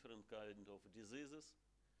 different kind of diseases,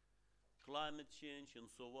 climate change, and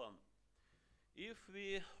so on. If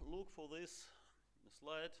we look for this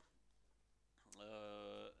slide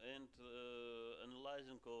and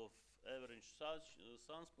analyzing of average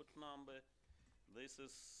sunspot number, this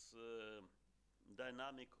is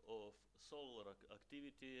dynamic of solar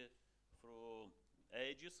activity through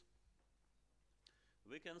ages.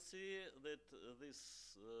 We can see that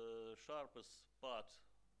this sharpest part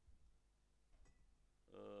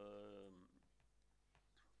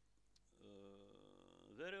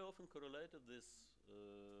very often correlated this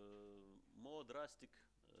more drastic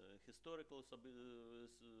historical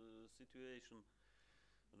situation,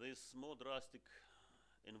 this more drastic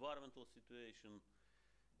environmental situation,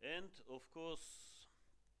 and of course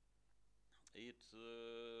it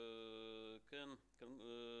can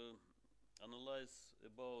analyze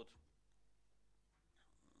about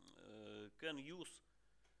can use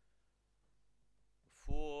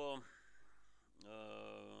for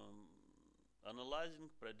analyzing,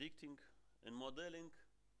 predicting, and modeling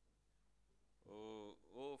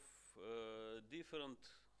of different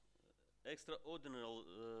extraordinary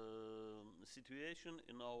situation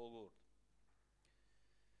in our world.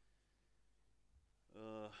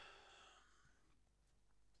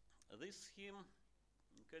 This scheme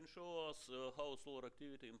can show us how solar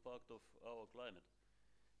activity impact of our climate.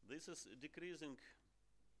 This is decreasing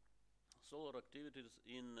solar activities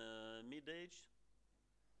in mid-age,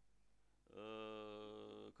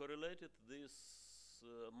 correlated this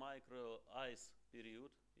micro ice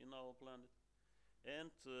period in our planet,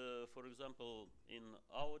 and for example in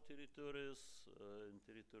our territories,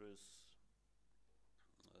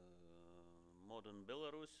 modern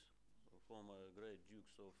Belarus, former great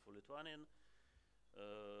dukes of Lithuanian,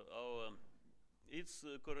 it's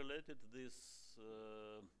correlated this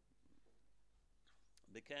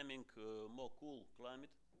becoming more cool climate,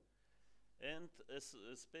 and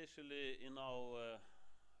especially in our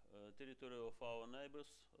territory of our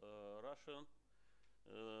neighbors, Russia,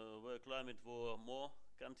 where climate was more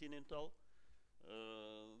continental.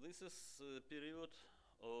 This is a period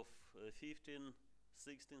of 15th,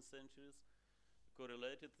 16th centuries,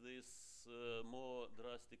 correlated this more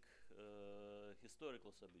drastic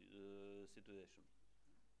historical situation.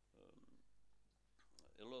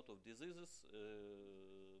 A lot of diseases,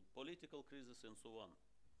 political crisis, and so on.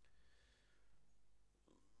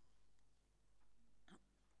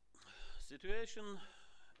 Situation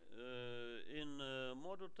in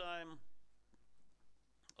modern time,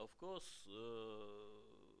 of course,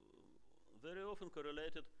 very often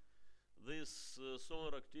correlated this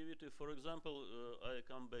solar activity. For example, I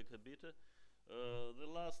come back a bit. The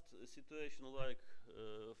last situation, like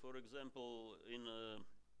for example, in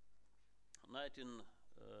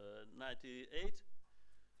 1998,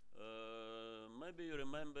 maybe you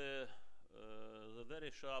remember the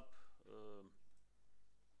very sharp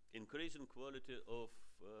increasing quality of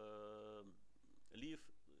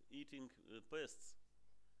leaf-eating pests,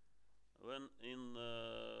 when in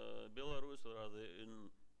Belarus, or rather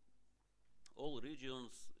in all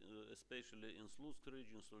regions, especially in Slutsk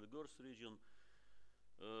region, Soligorsk region,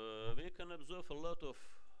 we can observe a lot of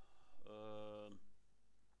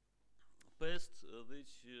pests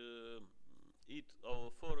which eat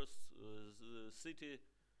our forests, city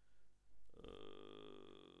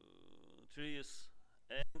trees,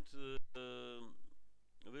 and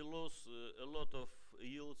we lose a lot of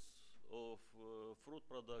yields of fruit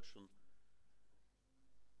production.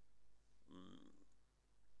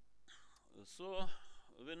 So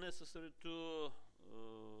we necessary to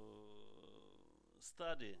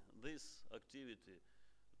study this activity,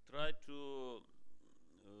 try to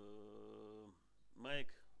make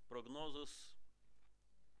prognosis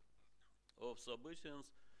of submissions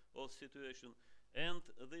of situation, and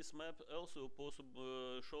this map also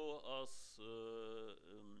possible show us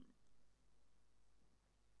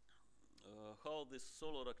how this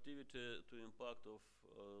solar activity to impact of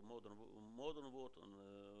modern world on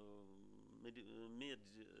medieval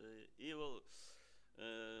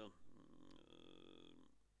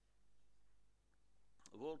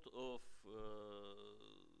world of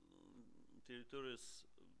territories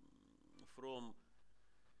from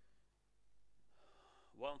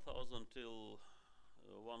 1000 till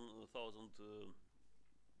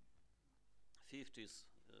 1050s,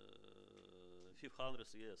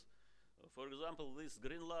 500 years. For example, this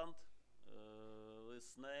Greenland,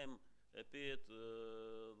 this name appeared,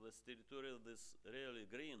 this territory, this really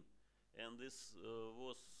green, and this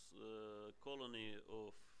was colony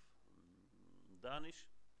of Danish,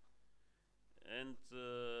 and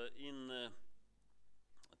in a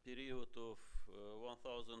period of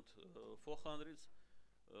 1400s,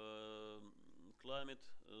 climate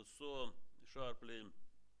so sharply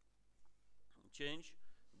changed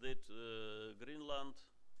that Greenland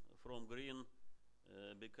from green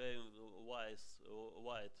became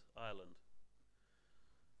white island.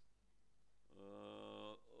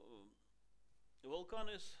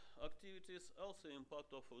 Volcanic activities also impact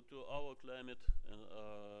to our climate and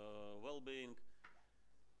well-being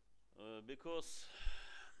because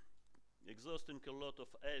exhausting a lot of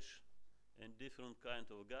ash and different kind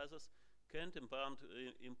of gases can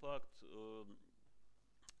impact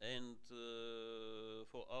and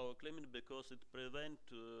for our climate because it prevent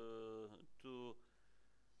to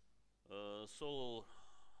solar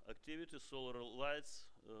activity, solar lights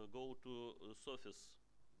go to surface.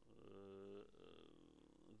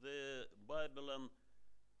 The Babylon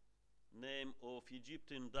name of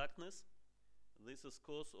Egyptian darkness, this is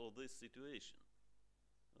cause of this situation,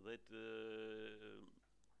 that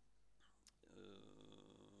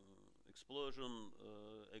explosion,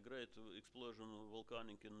 a great explosion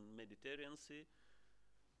volcanic in Mediterranean Sea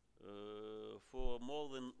for more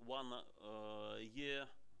than 1 year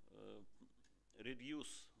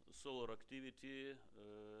reduce solar activity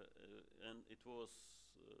and it was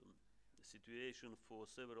situation for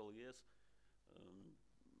several years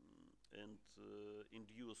and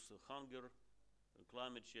induce hunger,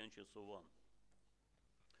 climate change and so on.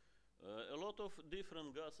 A lot of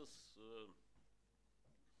different gases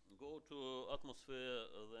go to atmosphere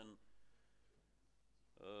then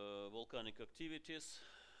volcanic activities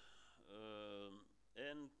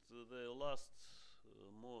and the last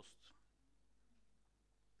most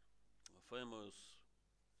famous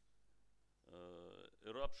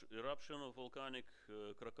eruption of volcanic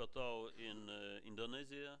Krakatau in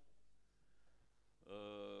Indonesia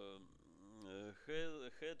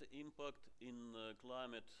had impact in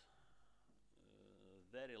climate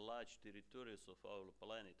very large territories of our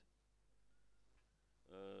planet.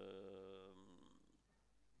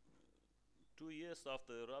 2 years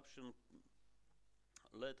after eruption,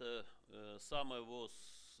 later summer was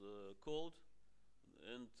cold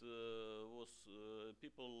and was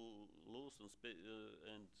people lose and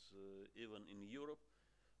even in Europe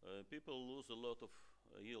people lose a lot of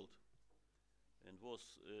yield and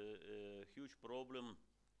was a huge problem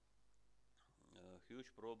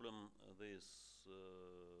this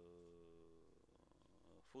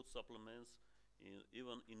food supplements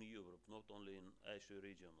even in Europe, not only in Asia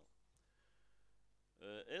regional.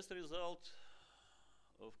 As a result,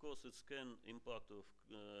 of course, it can impact of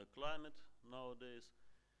climate nowadays.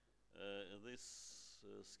 This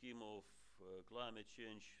scheme of climate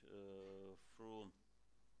change through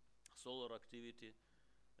solar activity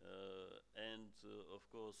and of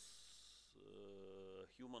course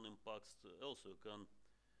human impacts also can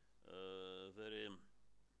very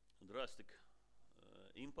drastic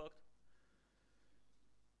impact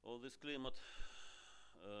of this climate.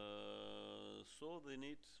 So they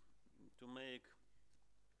need to make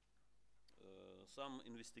some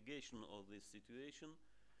investigation of this situation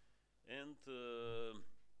and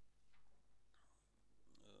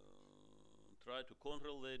try to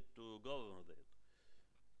control it, to govern it.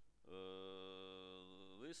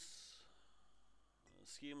 This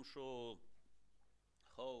scheme show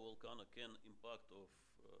how volcano can impact of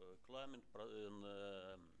climate and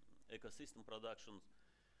ecosystem productions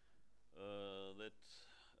that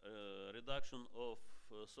reduction of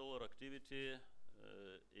solar activity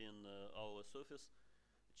in our surface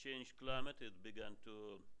changed climate. It began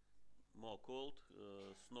to more cold,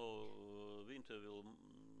 snow, winter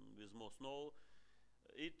with more snow.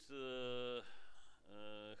 It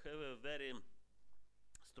have a very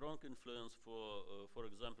strong influence for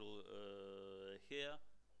example, hare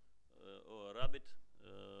or rabbit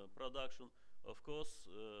production. Of course,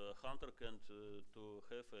 hunter can to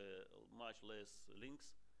have much less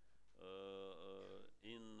lynx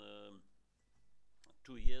in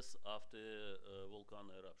 2 years after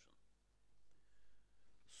volcano eruption.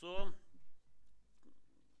 So,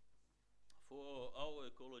 for our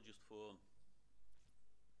ecologists, for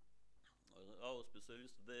our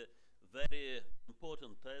specialists, the very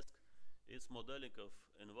important task is modeling of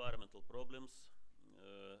environmental problems,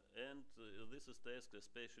 and this is task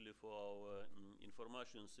especially for our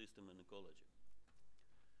information system and ecology.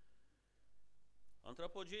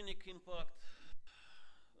 Anthropogenic impact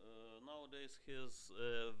nowadays has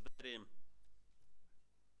a very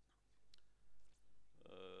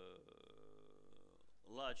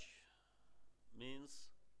large means,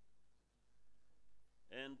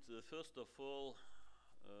 and first of all,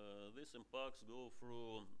 these impacts go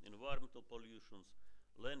through environmental pollutions,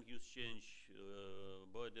 land use change,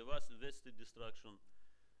 biodiversity destruction,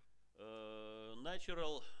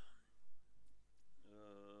 natural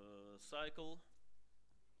cycle,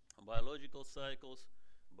 biological cycles,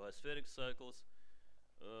 biospheric cycles,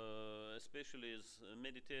 especially as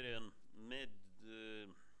Mediterranean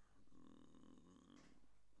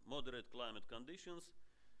moderate climate conditions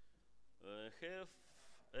have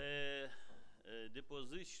a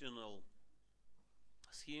depositional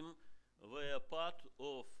scheme where part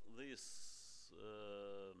of these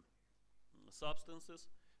substances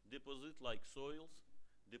deposit like soils,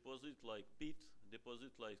 deposit like peat,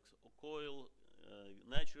 deposit like coal,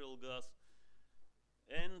 natural gas,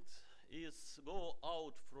 and is go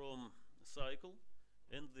out from cycle,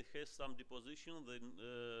 and they have some deposition they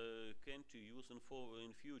can to use in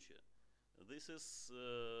future. This is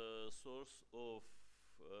source of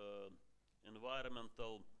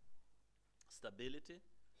environmental stability,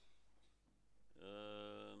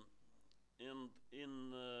 and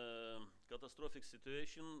in catastrophic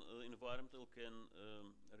situation, environmental can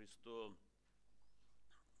restore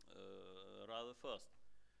rather fast.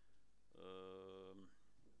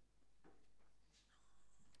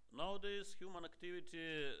 Nowadays, human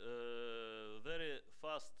activity very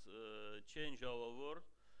fast change our world,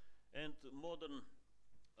 and modern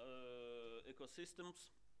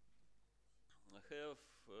ecosystems have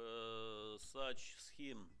such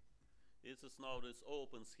scheme. It is nowadays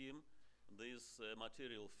open scheme. These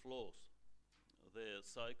material flows. The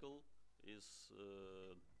cycle is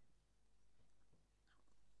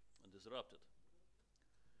disrupted.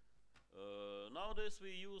 Nowadays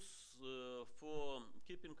we use for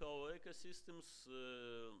keeping our ecosystems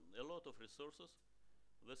a lot of resources.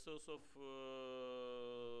 The source of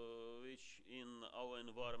which in our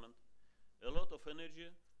environment, a lot of energy.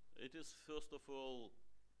 It is first of all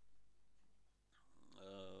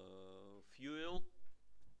fuel.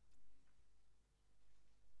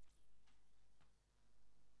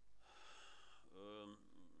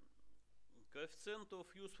 Coefficient of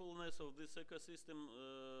usefulness of this ecosystem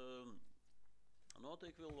not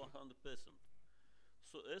equal 100%.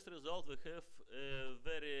 So as a result, we have a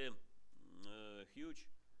very huge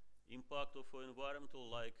impact of environmental,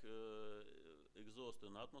 like exhaust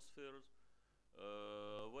in atmosphere,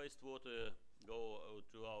 wastewater go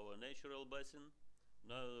to our natural basin,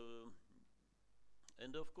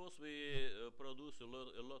 and of course we produce a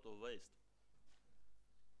lot of waste.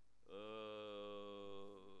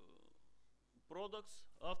 Products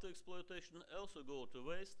after exploitation also go to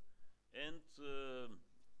waste, and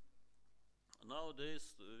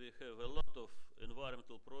nowadays we have a lot of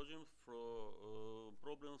environmental problems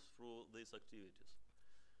through these activities.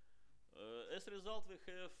 As a result, we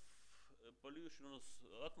have pollutions,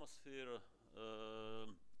 atmosphere,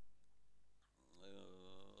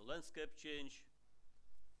 landscape change,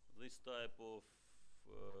 this type of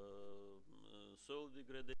soil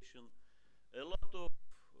degradation, a lot of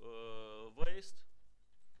waste.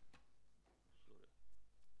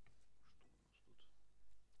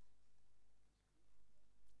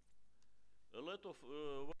 A lot of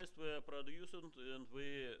waste were produced, and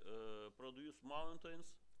we produce mountains,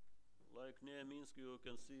 like near Minsk, you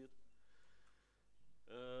can see it.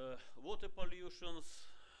 Water pollutions,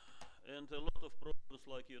 and a lot of problems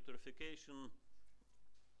like eutrophication,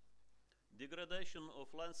 degradation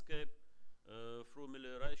of landscape through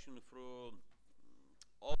melioration, through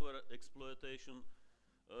over exploitation,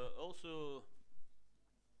 also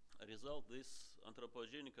result these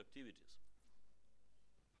anthropogenic activities.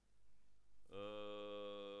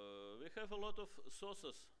 We have a lot of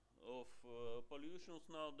sources of pollutions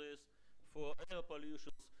nowadays. For air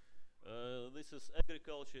pollutions, this is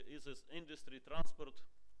agriculture, this is industry, transport,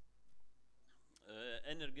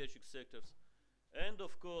 energetic sectors, and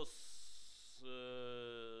of course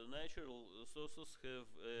natural sources have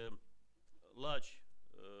a large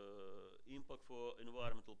impact for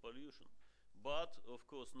environmental pollution. But of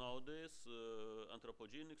course nowadays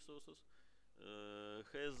anthropogenic sources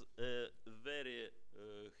has a very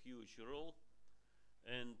huge role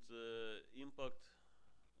and impact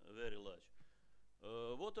very large.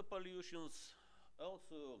 Water pollutions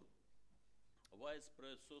also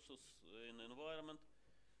widespread sources in environment.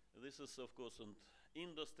 This is of course an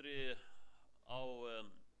industry, our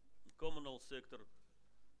communal sector,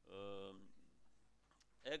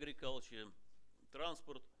 agriculture,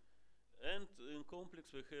 transport, and in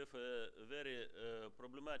complex we have a very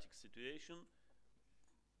problematic situation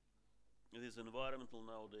with environmental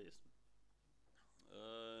nowadays.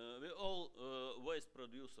 We all waste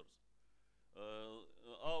producers.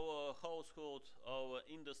 Our household, our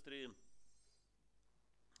industry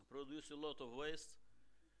produce a lot of waste,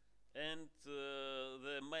 and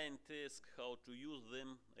the main task how to use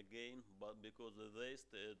them again, but because the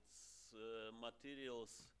waste it's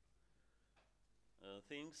materials,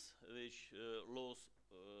 things which lose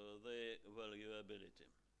their valuability.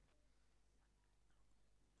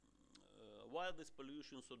 Why this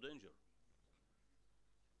pollution so dangerous?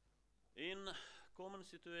 In common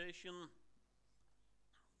situation,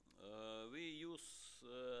 we use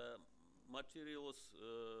materials,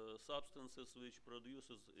 substances which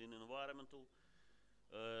produces in environmental.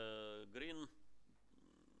 Green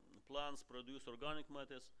plants produce organic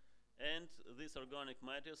matters, and these organic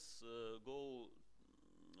matters go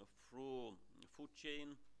through food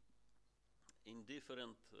chain in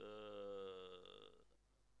different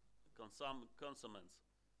consumers.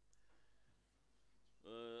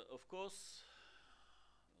 Of course,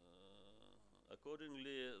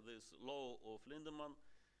 accordingly, this law of Lindemann,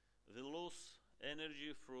 we lose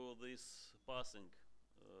energy through this passing.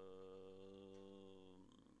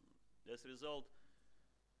 As a result,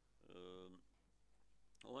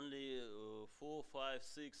 only 4, 5,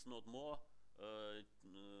 6, not more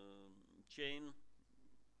chain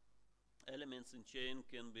elements in chain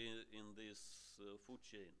can be in this food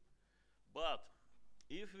chain. But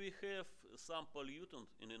if we have some pollutant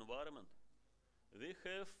in environment, we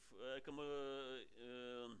have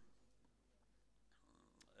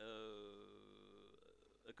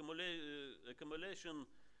accumulation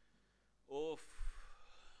of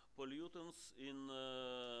pollutants in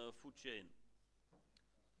food chain.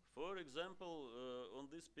 For example, on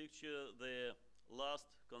this picture, the last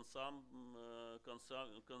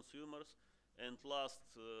consumers and last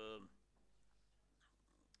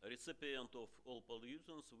recipient of all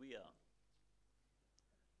pollutants we are,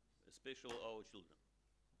 especially our children.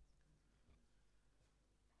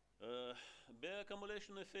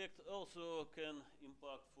 Bioaccumulation effect also can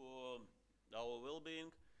impact for our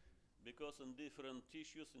well-being, because in different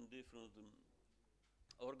tissues, in different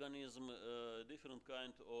organism, different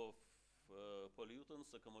kind of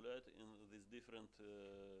pollutants accumulate in this different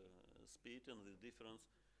speed and with different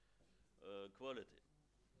quality.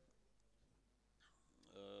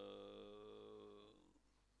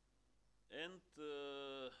 And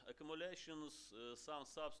accumulations, some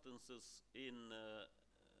substances in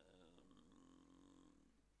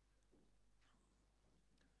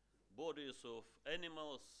bodies of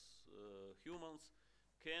animals, humans,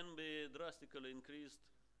 can be drastically increased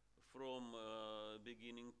from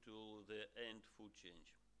beginning to the end food chain.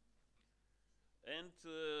 And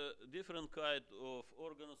different kind of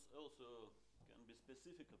organs also can be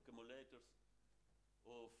specific accumulators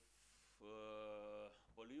of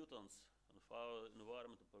pollutants and our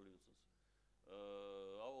environmental pollutants.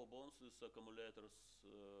 Our bones is accumulators,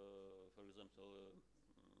 for example,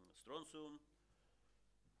 strontium.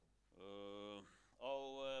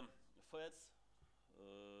 Our fats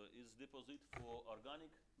is deposit for organic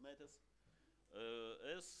matters.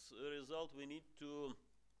 As a result, we need to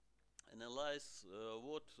analyze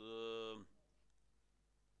what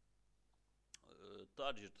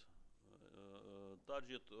target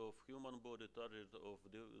of human body, target of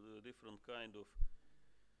different kind of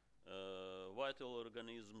vital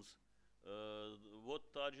organisms,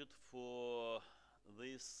 what target for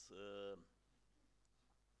this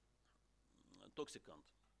toxicant.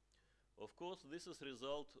 Of course, this is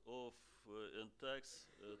result of task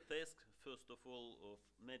first of all of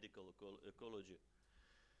medical ecology.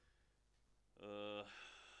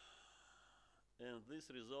 and this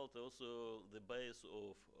result also the base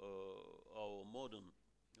of our modern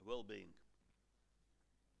well-being.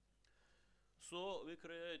 So we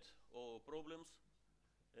create our problems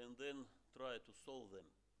and then try to solve them.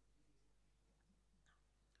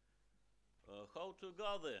 How to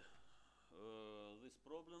gather these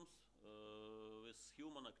problems with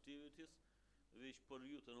human activities which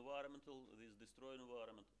pollute environmental, this destroy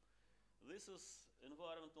environment. This is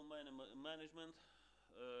environmental management.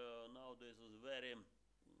 Nowadays is very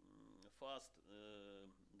fast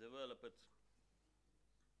developed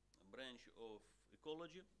branch of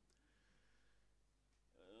ecology.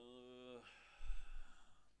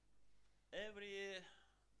 Every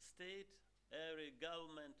state, every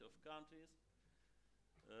government of countries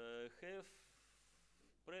have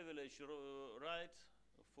privilege right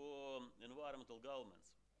for environmental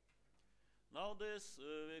governments. Nowadays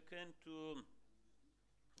we can to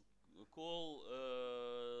call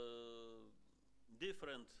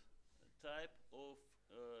different type of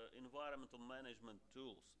environmental management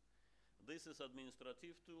tools. This is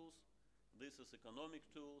administrative tools, this is economic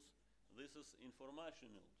tools, this is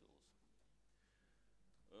informational tools.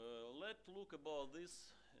 Let's look about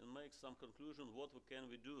this and make some conclusion what can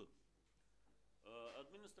we do.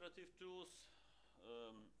 Administrative tools,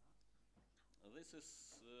 this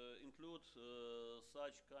is include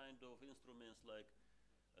such kind of instruments like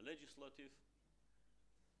legislative,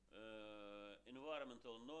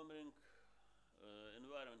 environmental norming,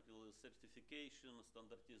 environmental certification,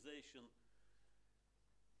 standardization.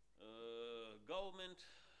 Government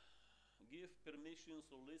give permissions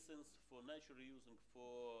or license for natural using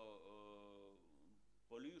for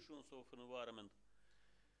pollutions of environment.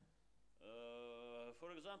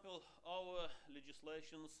 For example, our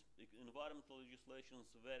legislations, environmental legislations,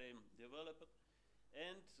 very developed,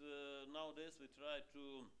 and nowadays we try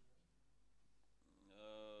to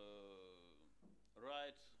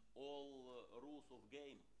write all rules of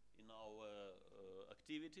game in our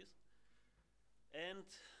activities, and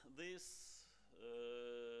these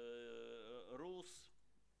rules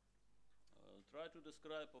try to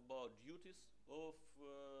describe about duties of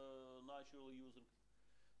natural using,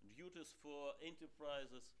 duties for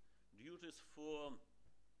enterprises, duties for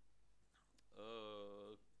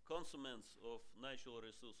consumers of natural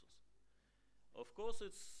resources. Of course,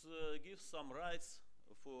 it gives some rights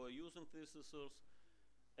for using this resource,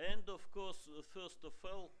 and of course, first of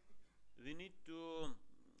all, we need to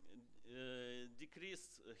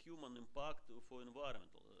decrease human impact for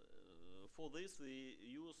environmental. For this, we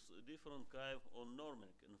use different kind of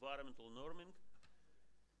norming, environmental norming,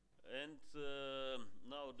 and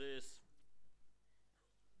nowadays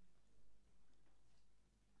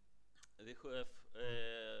we have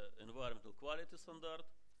environmental quality standard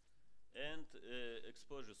and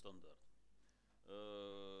exposure standard.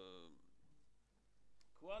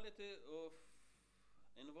 Quality of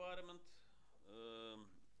environment,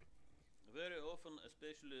 very often,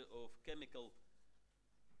 especially of chemical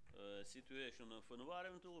situation of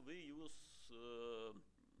environmental, we use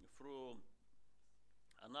through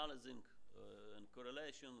analyzing and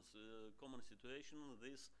correlations common situation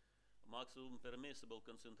this maximum permissible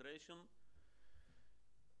concentration.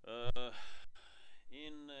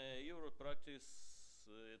 In Euro practice,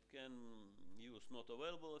 it can use not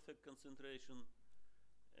available effect concentration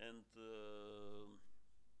and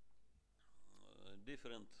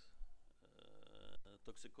different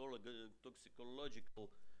toxicological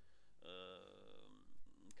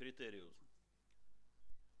criteria.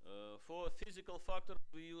 For physical factors,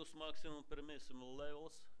 we use maximum permissible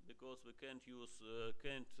levels because we can't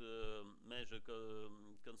measure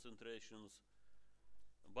concentrations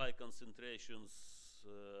by concentrations,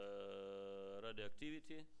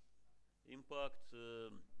 radioactivity impact,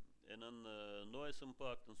 and then noise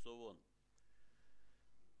impact, and so on.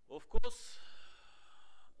 Of course,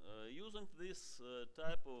 using this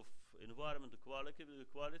type of environmental quality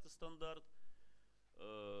standard,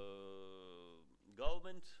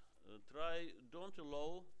 government don't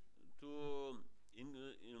allow to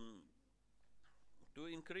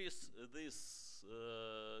increase these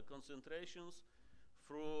concentrations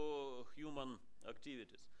through human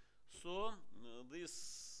activities. So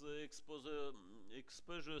these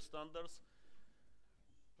exposure standards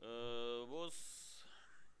was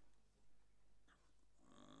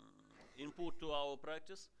input to our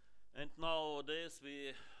practice, and nowadays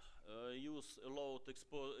we use allowed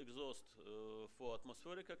exhaust for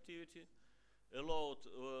atmospheric activity, allowed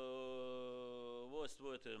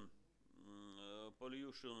wastewater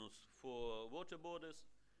pollutions for water bodies,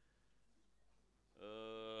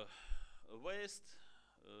 waste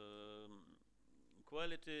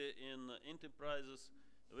quality in enterprises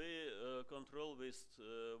we control waste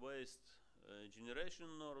generation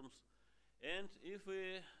norms. And if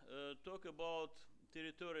we talk about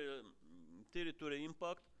territory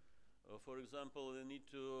impact, for example, we need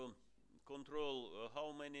to control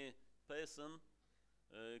how many persons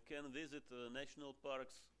can visit national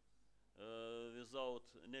parks without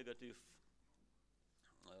negative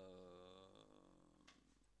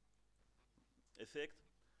effect.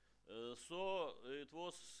 So it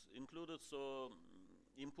was included, so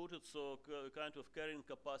inputted, so kind of carrying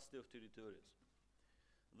capacity of territories.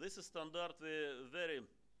 This is standard we very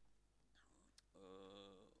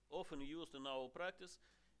often used in our practice,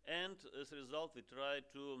 and as a result we try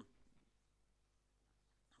to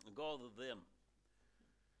gather them.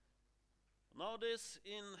 Nowadays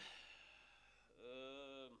in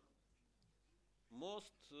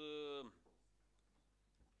most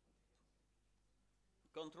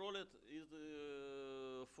controlled is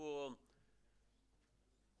for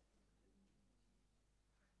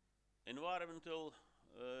environmental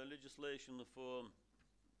legislation, for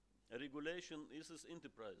regulation, is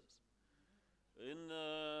enterprises. In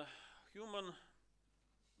human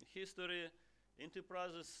history,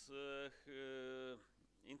 enterprises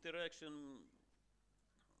interaction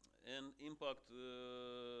and impact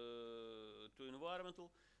to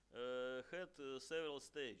environmental had several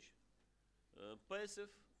stages. Passive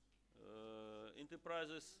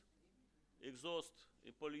enterprises exhaust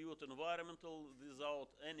pollute environmental without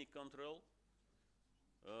any control,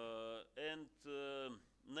 and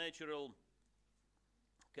natural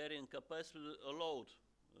carrying capacity allowed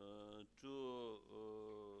to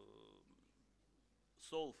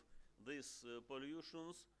solve these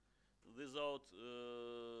pollutions without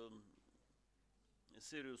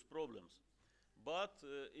serious problems. But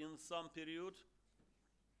in some period,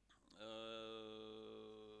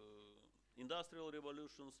 industrial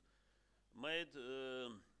revolutions made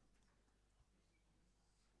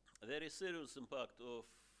very serious impact of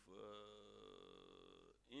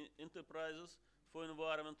enterprises for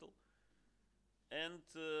environmental, and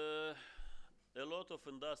a lot of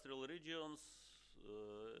industrial regions,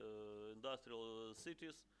 industrial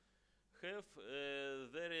cities have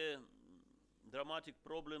very dramatic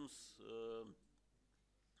problems.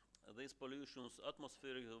 These pollutions,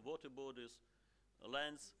 atmospheric, water bodies,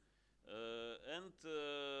 lands, and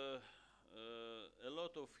a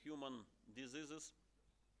lot of human diseases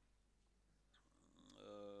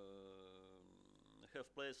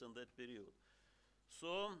have place in that period.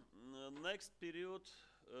 So next period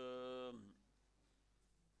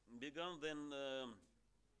began then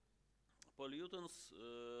pollutants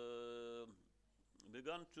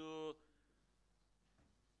began to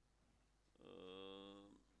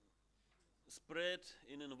spread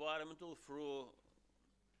in environmental through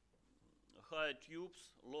high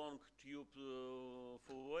tubes, long tube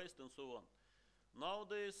for waste and so on.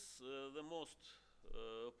 Nowadays the most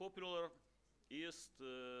popular is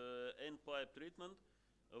end pipe treatment,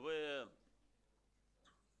 where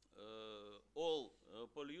all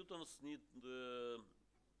pollutants need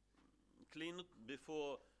cleaned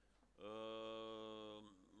before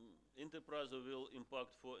enterprise will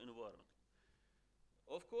impact for environment.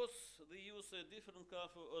 Of course, they use a different kind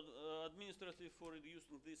of administrative for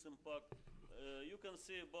reducing this impact. You can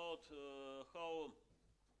see about how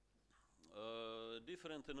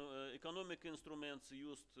different economic instruments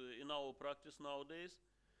used in our practice nowadays.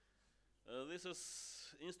 This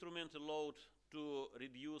is instrument allowed to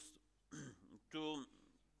reduce, to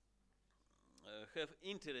have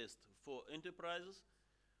interest for enterprises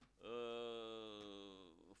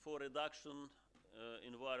for reduction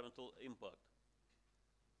environmental impact.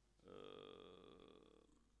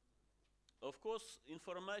 Of course,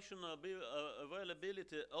 information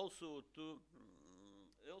availability also to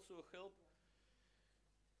also help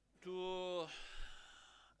to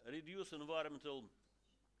reduce environmental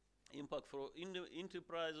impact for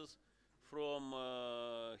enterprises from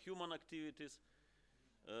human activities.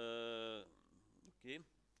 Okay,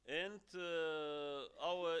 and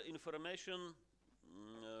our information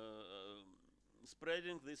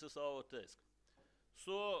spreading, this is our task.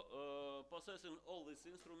 So possessing all these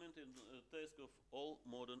instruments is the task of all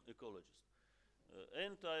modern ecologists.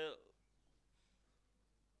 And I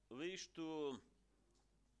wish to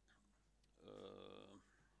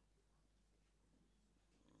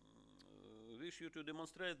wish you to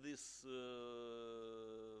demonstrate this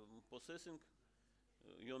possessing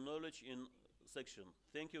your knowledge in section.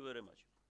 Thank you very much.